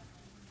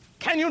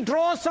 Can you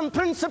draw some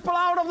principle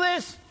out of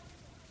this?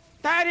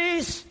 That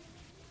is,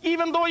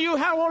 even though you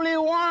have only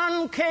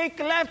 1 cake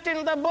left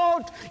in the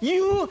boat,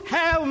 you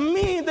have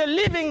me, the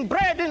living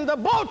bread in the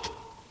boat,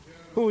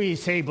 who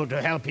is able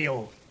to help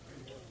you.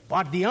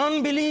 But the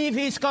unbelief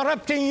is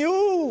corrupting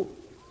you.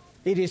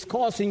 It is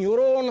causing your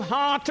own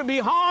heart to be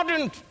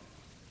hardened.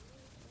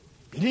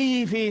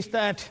 Belief is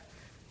that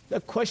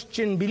the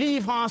question,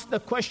 belief asks the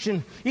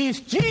question, is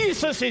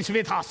Jesus is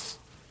with us?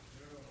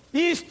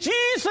 Is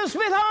Jesus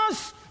with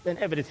us? Then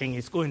everything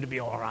is going to be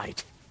all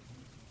right.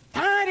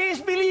 That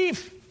is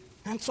belief.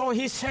 And so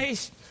he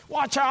says,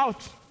 watch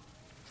out.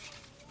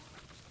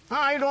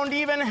 I don't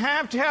even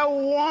have to have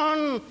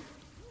 1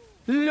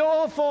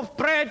 loaf of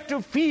bread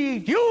to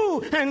feed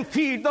you and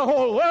feed the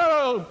whole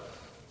world.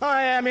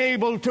 I am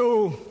able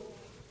to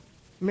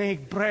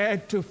make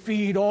bread to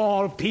feed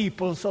all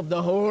peoples of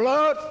the whole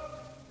earth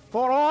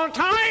for all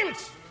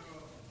times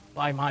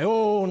by my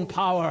own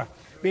power,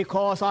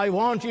 because I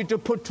want you to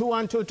put 2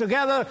 and 2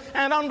 together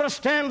and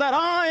understand that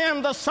I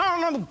am the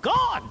Son of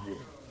God,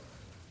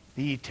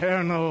 the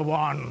eternal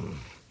one,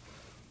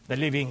 the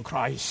living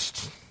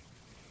Christ.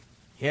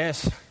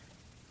 Yes,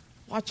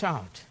 watch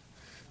out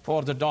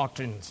for the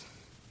doctrines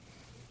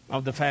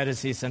of the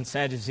Pharisees and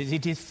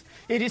Sadducees.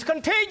 It is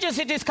contagious,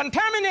 it is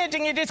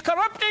contaminating, it is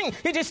corrupting,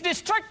 it is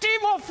destructive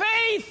of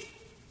faith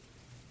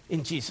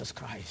in Jesus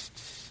Christ.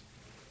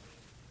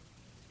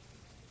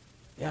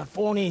 They are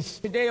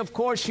phonies. Today, of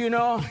course, you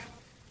know,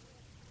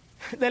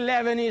 the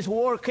leaven is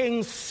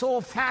working so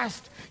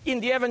fast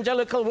in the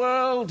evangelical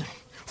world.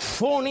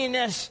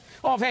 Phoniness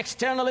of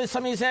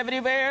externalism is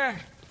everywhere.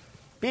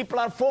 People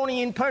are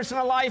phony in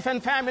personal life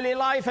and family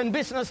life and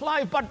business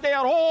life, but they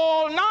are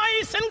all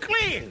nice and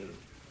clean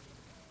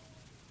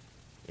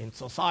in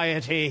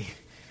society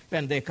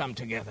when they come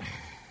together.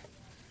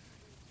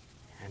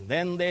 And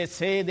then they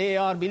say they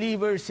are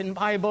believers in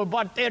Bible,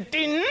 but they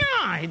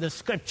deny the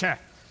Scripture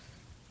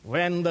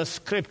when the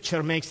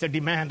Scripture makes a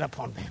demand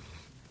upon them.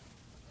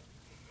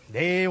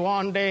 They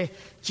want a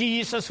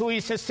Jesus who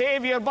is a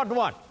Savior, but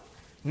what?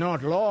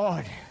 Not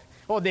Lord.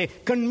 Or they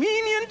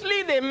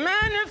conveniently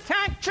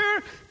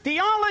manufacture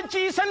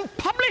theologies and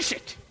publish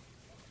it.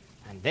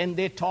 And then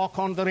they talk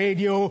on the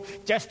radio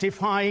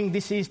justifying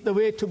this is the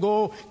way to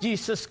go.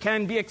 Jesus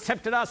can be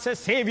accepted as a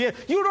Savior.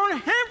 You don't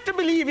have to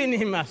believe in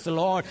Him as the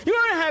Lord. You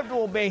don't have to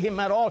obey Him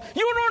at all.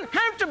 You don't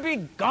have to be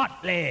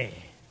godly.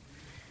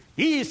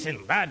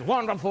 Isn't that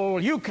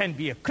wonderful? You can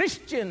be a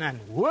Christian and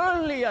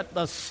worldly at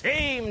the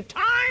same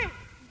time.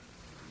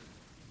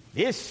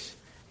 This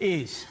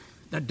is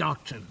the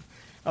doctrine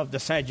of the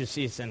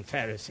Sadducees and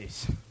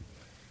Pharisees.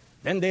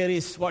 Then there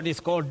is what is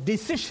called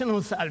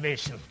decisional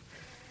salvation.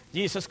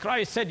 Jesus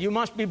Christ said, you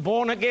must be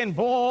born again,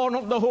 born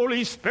of the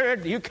Holy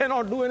Spirit. You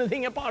cannot do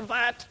anything about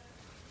that.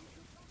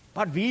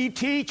 But we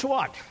teach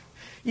what?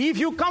 If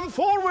you come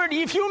forward,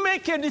 if you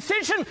make a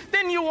decision,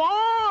 then you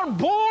are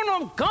born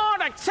of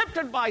God,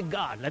 accepted by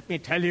God. Let me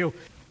tell you,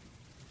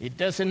 it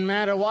doesn't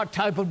matter what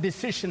type of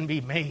decision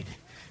we made.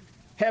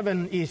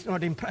 Heaven is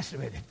not impressed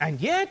with it.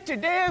 And yet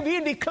today we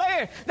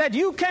declare that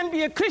you can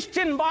be a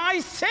Christian by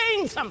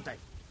saying something.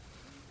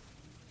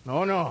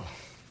 No.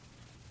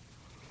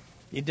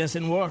 It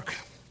doesn't work.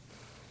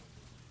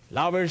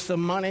 Lovers of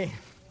money,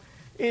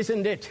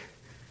 isn't it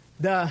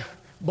the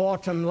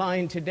bottom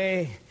line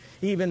today?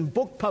 Even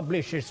book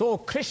publishers,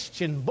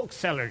 Christian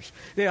booksellers,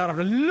 they are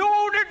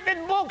loaded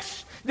with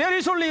books. There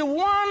is only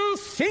one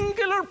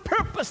singular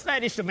purpose,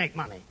 that is to make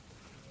money.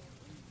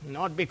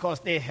 Not because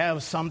they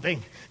have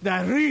something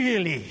that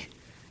really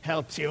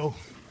helps you.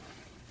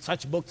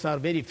 Such books are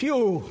very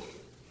few.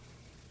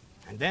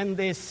 And then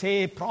they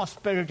say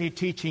prosperity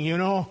teaching,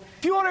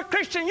 if you are a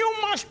Christian, you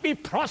must be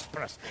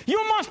prosperous.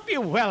 You must be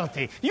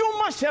wealthy. You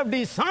must have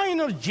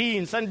designer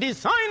jeans and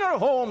designer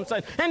homes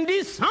and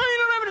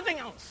designer everything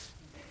else.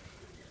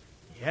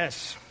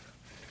 Yes,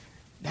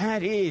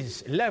 that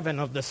is leaven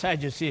of the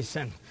Sadducees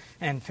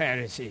and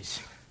Pharisees.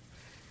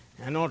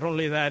 And not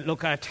only that,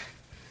 look at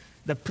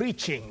the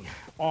preaching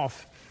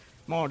of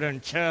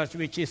modern church,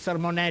 which is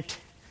sermonette.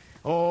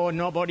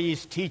 Nobody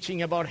is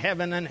teaching about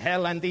heaven and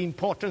hell and the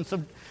importance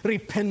of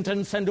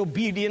repentance and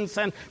obedience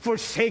and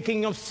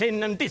forsaking of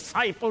sin and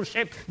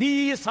discipleship.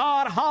 These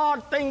are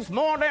hard things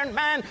modern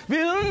man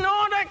will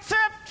not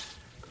accept.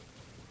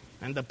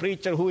 And the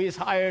preacher who is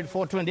hired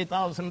for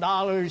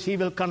 $20,000, he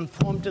will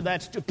conform to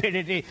that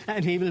stupidity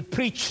and he will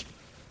preach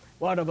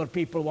whatever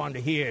people want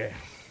to hear.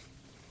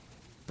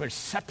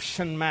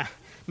 Perception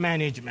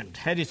management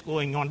that is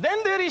going on.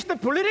 Then there is the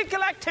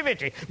political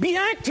activity. Be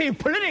active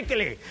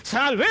politically.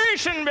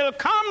 Salvation will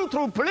come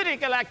through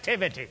political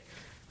activity.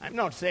 I'm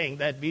not saying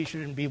that we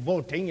shouldn't be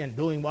voting and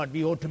doing what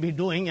we ought to be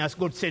doing as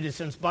good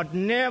citizens, but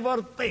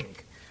never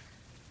think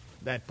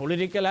that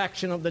political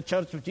action of the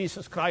Church of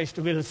Jesus Christ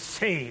will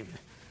save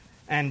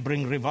and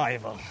bring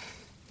revival.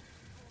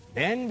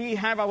 Then we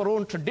have our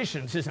own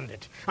traditions, isn't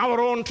it? Our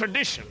own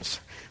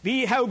traditions.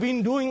 We have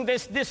been doing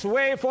this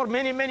way for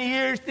many, many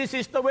years. This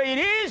is the way it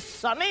is,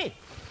 sonny.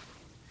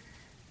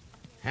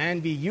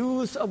 And we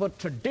use our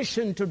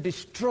tradition to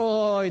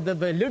destroy the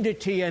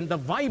validity and the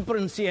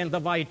vibrancy and the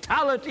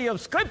vitality of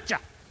Scripture.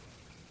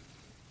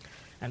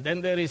 And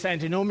then there is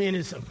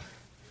antinomianism,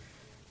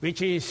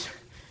 which is,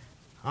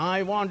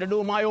 I want to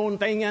do my own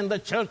thing, and the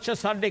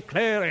churches are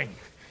declaring,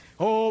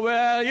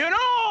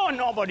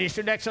 nobody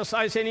should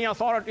exercise any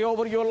authority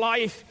over your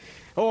life.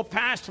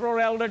 Pastor or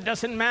elder,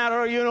 doesn't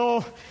matter,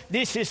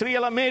 this is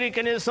real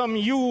Americanism.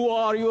 You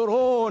are your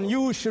own.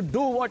 You should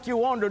do what you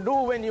want to do,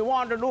 when you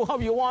want to do, how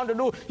you want to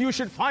do. You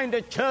should find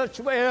a church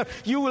where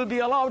you will be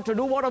allowed to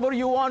do whatever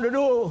you want to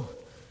do.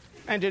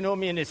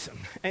 Antinomianism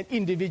and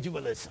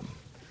individualism.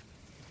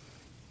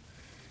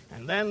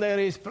 And then there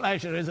is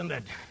pleasure, isn't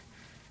it?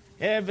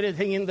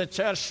 Everything in the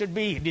church should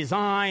be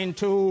designed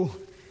to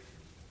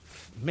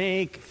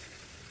make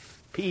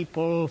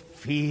people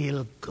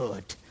feel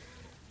good.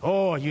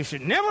 You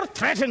should never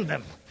threaten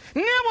them.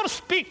 Never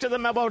speak to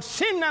them about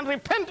sin and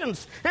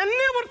repentance. And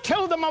never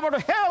tell them about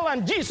hell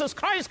and Jesus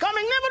Christ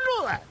coming. Never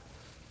do that.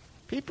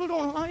 People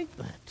don't like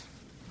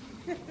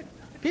that.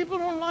 People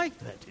don't like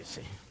that, you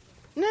see.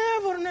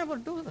 Never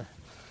do that.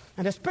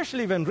 And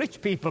especially when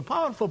rich people,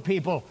 powerful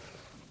people,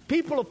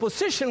 people of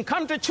position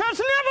come to church,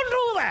 never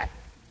do that.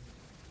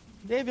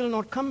 They will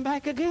not come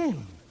back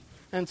again.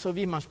 And so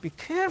we must be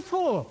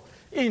careful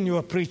in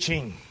your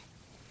preaching.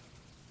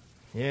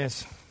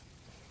 Yes.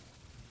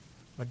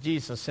 But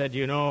Jesus said,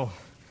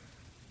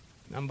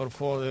 number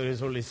 4, there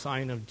is only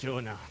sign of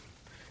Jonah.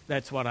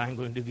 That's what I'm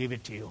going to give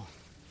it to you.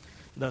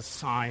 The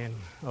sign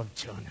of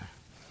Jonah.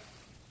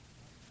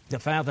 The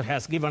Father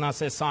has given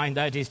us a sign,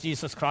 that is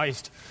Jesus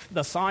Christ.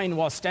 The sign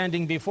was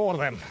standing before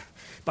them,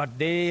 but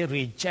they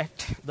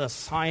reject the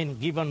sign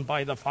given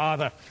by the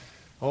Father.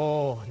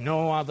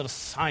 No other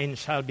sign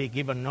shall be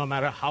given, no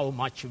matter how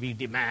much we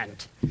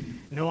demand.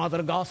 No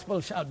other gospel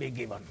shall be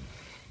given.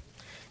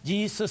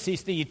 Jesus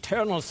is the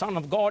eternal Son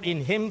of God.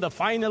 In him the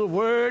final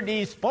word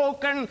is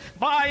spoken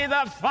by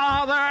the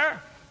Father.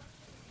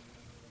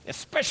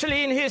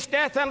 Especially in his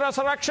death and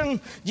resurrection,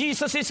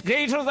 Jesus is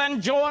greater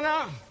than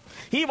Jonah.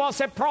 He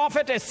was a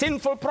prophet, a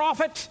sinful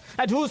prophet,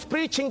 at whose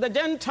preaching the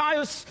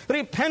Gentiles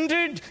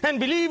repented and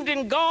believed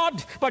in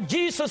God. But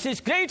Jesus is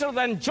greater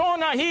than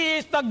Jonah. He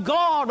is the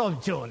God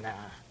of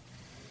Jonah.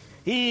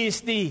 He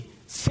is the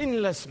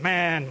sinless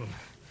man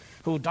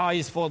who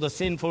dies for the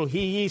sinful.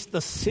 He is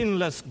the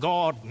sinless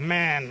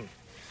God-man.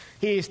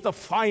 He is the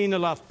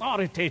final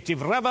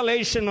authoritative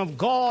revelation of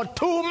God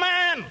to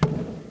man.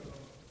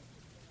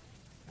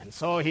 And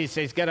so he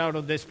says, get out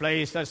of this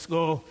place, let's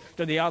go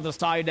to the other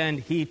side. And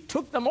he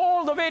took them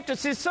all the way to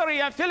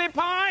Caesarea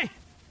Philippi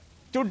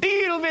to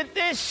deal with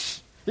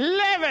this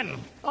leaven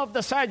of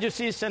the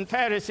Sadducees and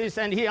Pharisees.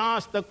 And he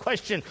asked the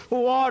question,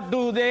 what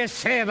do they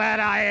say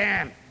that I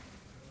am?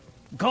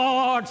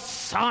 God's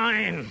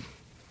sign.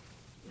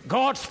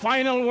 God's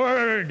final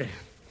word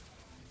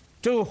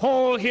to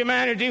whole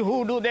humanity.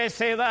 Who do they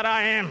say that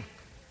I am?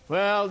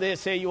 Well, they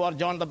say you are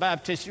John the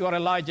Baptist, you are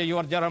Elijah, you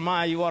are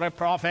Jeremiah, you are a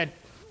prophet.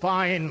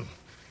 Fine.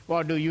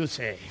 What do you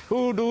say?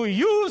 Who do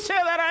you say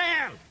that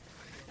I am?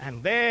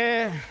 And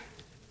there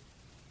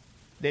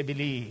they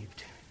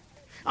believed.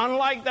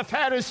 Unlike the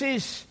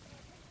Pharisees,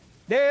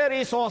 there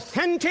is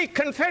authentic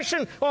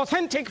confession,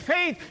 authentic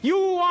faith. You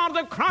are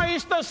the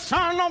Christ, the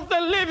Son of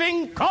the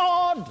living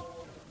God.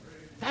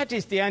 That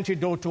is the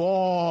antidote to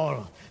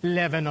all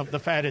leaven of the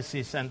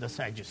Pharisees and the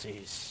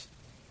Sadducees.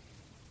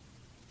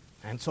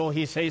 And so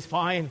he says,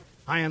 fine,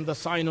 I am the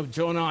sign of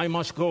Jonah. I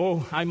must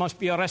go. I must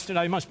be arrested.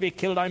 I must be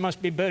killed. I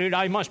must be buried.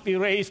 I must be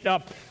raised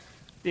up.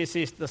 This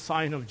is the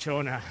sign of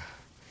Jonah.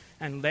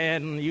 And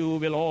then you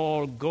will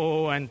all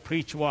go and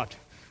preach what?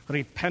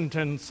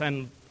 Repentance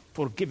and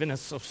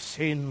forgiveness of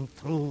sin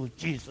through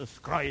Jesus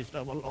Christ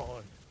our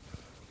Lord.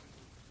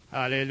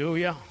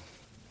 Hallelujah.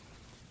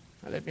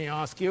 Now let me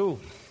ask you,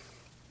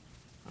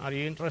 are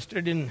you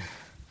interested in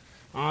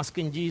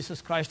asking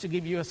Jesus Christ to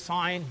give you a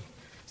sign,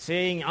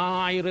 saying,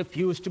 I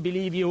refuse to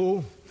believe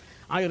you,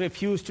 I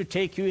refuse to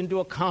take you into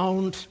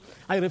account,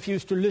 I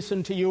refuse to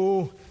listen to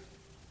you,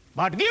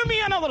 but give me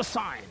another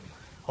sign?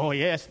 Oh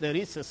yes, there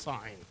is a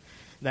sign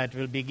that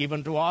will be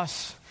given to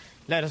us.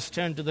 Let us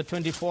turn to the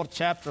 24th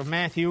chapter of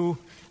Matthew,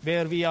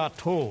 where we are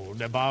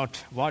told about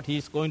what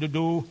he's going to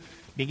do.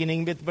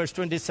 Beginning with verse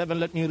 27,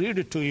 let me read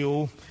it to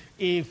you.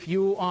 If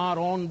you are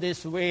on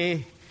this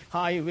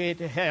highway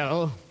to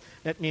hell,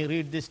 let me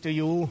read this to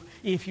you.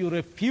 If you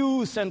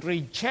refuse and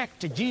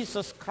reject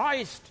Jesus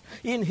Christ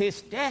in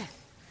his death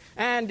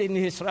and in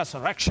his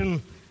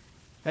resurrection,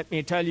 let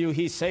me tell you,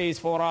 he says,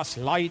 for us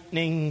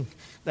lightning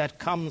that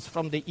comes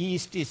from the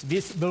east is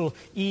visible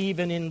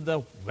even in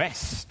the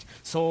west.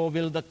 So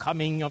will the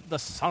coming of the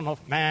Son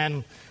of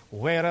Man.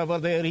 Wherever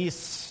there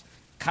is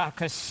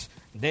carcass,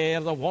 there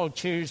the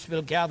vultures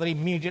will gather.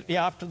 Immediately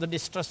after the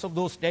distress of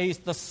those days,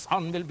 the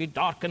sun will be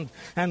darkened,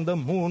 and the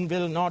moon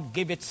will not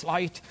give its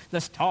light.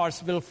 The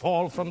stars will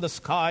fall from the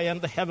sky,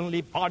 and the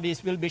heavenly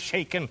bodies will be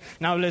shaken.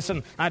 Now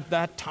listen, at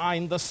that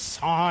time the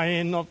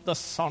sign of the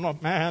Son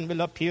of Man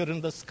will appear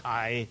in the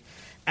sky,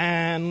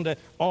 and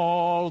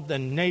all the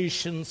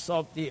nations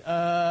of the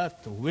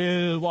earth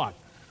will what?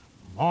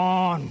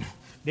 Mourn.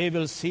 They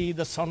will see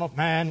the Son of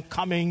Man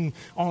coming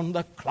on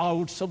the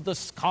clouds of the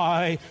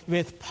sky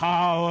with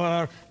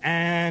power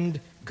and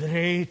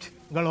great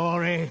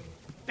glory.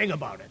 Think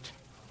about it.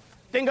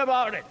 Think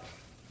about it.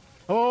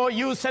 Oh,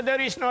 you said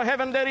there is no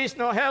heaven, there is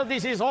no hell,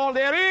 this is all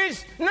there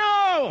is?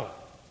 No!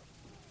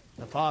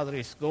 The Father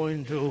is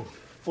going to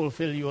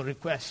fulfill your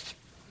request.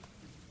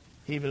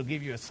 He will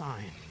give you a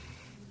sign.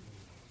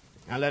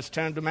 Now let's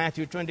turn to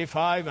Matthew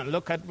 25 and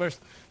look at verse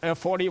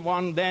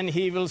 41. Then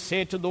he will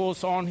say to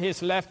those on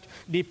his left,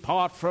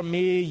 depart from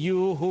me,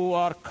 you who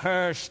are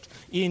cursed,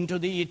 into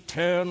the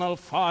eternal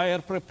fire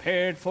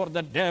prepared for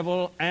the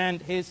devil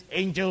and his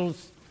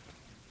angels.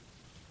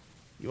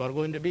 You are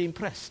going to be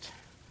impressed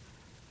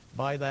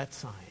by that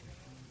sign.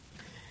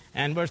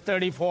 And verse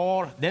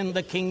 34, then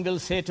the king will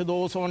say to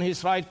those on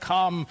his right,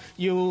 come,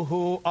 you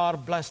who are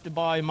blessed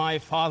by my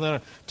Father,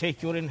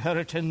 take your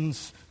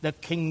inheritance, the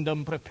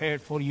kingdom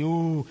prepared for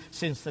you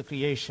since the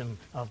creation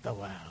of the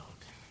world.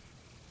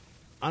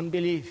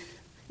 Unbelief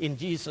in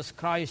Jesus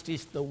Christ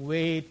is the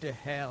way to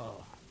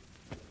hell.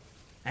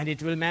 And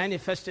it will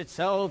manifest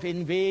itself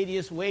in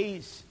various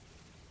ways.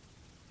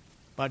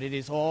 But it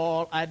is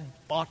all at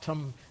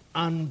bottom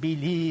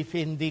unbelief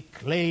in the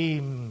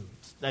claims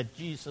that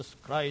Jesus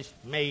Christ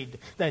made,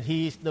 that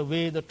he is the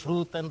way, the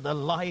truth, and the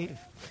life,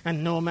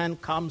 and no man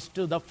comes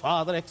to the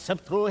Father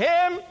except through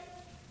him.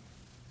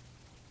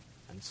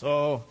 And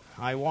so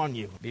I warn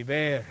you,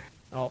 beware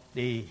of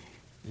the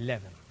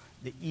leaven,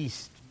 the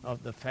yeast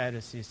of the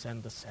Pharisees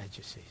and the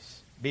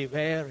Sadducees.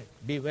 Beware it,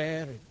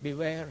 beware it,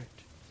 beware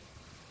it.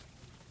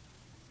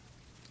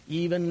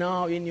 Even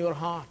now in your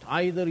heart,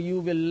 either you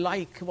will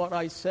like what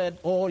I said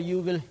or you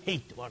will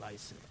hate what I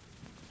said.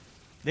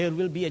 There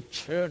will be a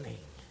churning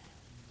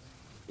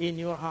in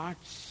your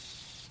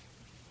hearts,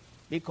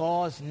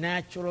 because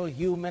natural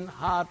human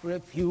heart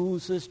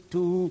refuses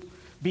to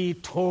be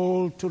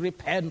told to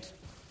repent,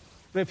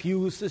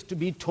 refuses to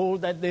be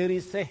told that there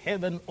is a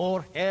heaven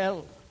or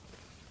hell.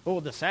 Oh,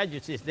 the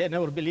Sadducees, they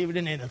never believed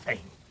in anything.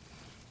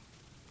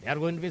 They are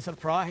going to be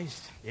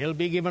surprised. They'll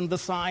be given the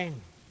sign.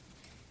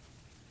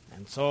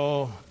 And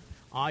so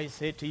I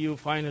say to you,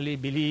 finally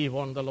believe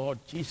on the Lord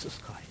Jesus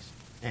Christ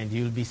and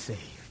you'll be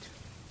saved.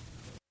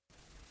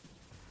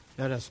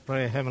 Let us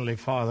pray. Heavenly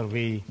Father,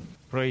 we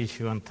praise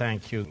you and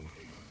thank you.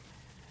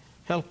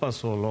 Help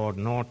us, O Lord,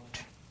 not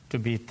to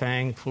be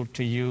thankful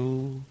to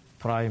you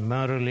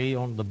primarily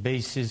on the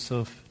basis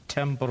of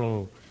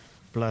temporal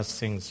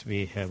blessings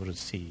we have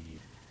received,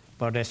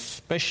 but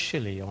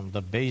especially on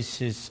the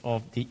basis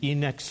of the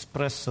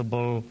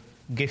inexpressible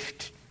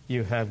gift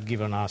you have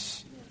given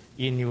us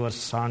in your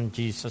Son,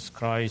 Jesus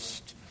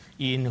Christ,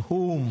 in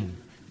whom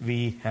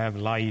we have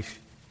life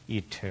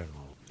eternal,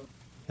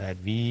 that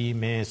we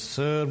may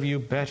serve you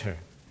better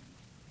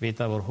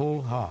with our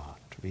whole heart.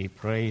 We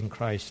pray in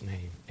Christ's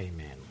name.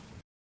 Amen.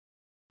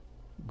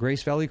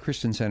 Grace Valley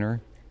Christian Center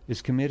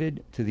is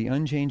committed to the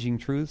unchanging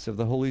truths of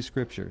the Holy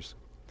Scriptures.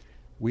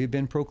 We have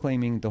been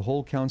proclaiming the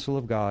whole counsel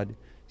of God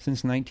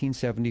since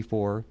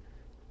 1974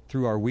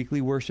 through our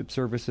weekly worship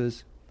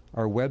services,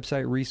 our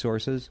website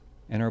resources,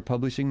 and our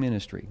publishing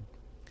ministry.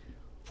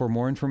 For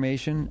more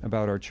information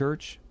about our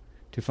church,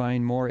 to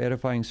find more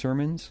edifying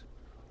sermons,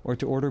 or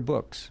to order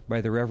books by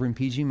the Reverend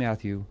P.G.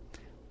 Matthew,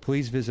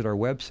 please visit our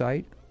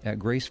website at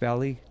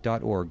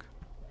gracevalley.org.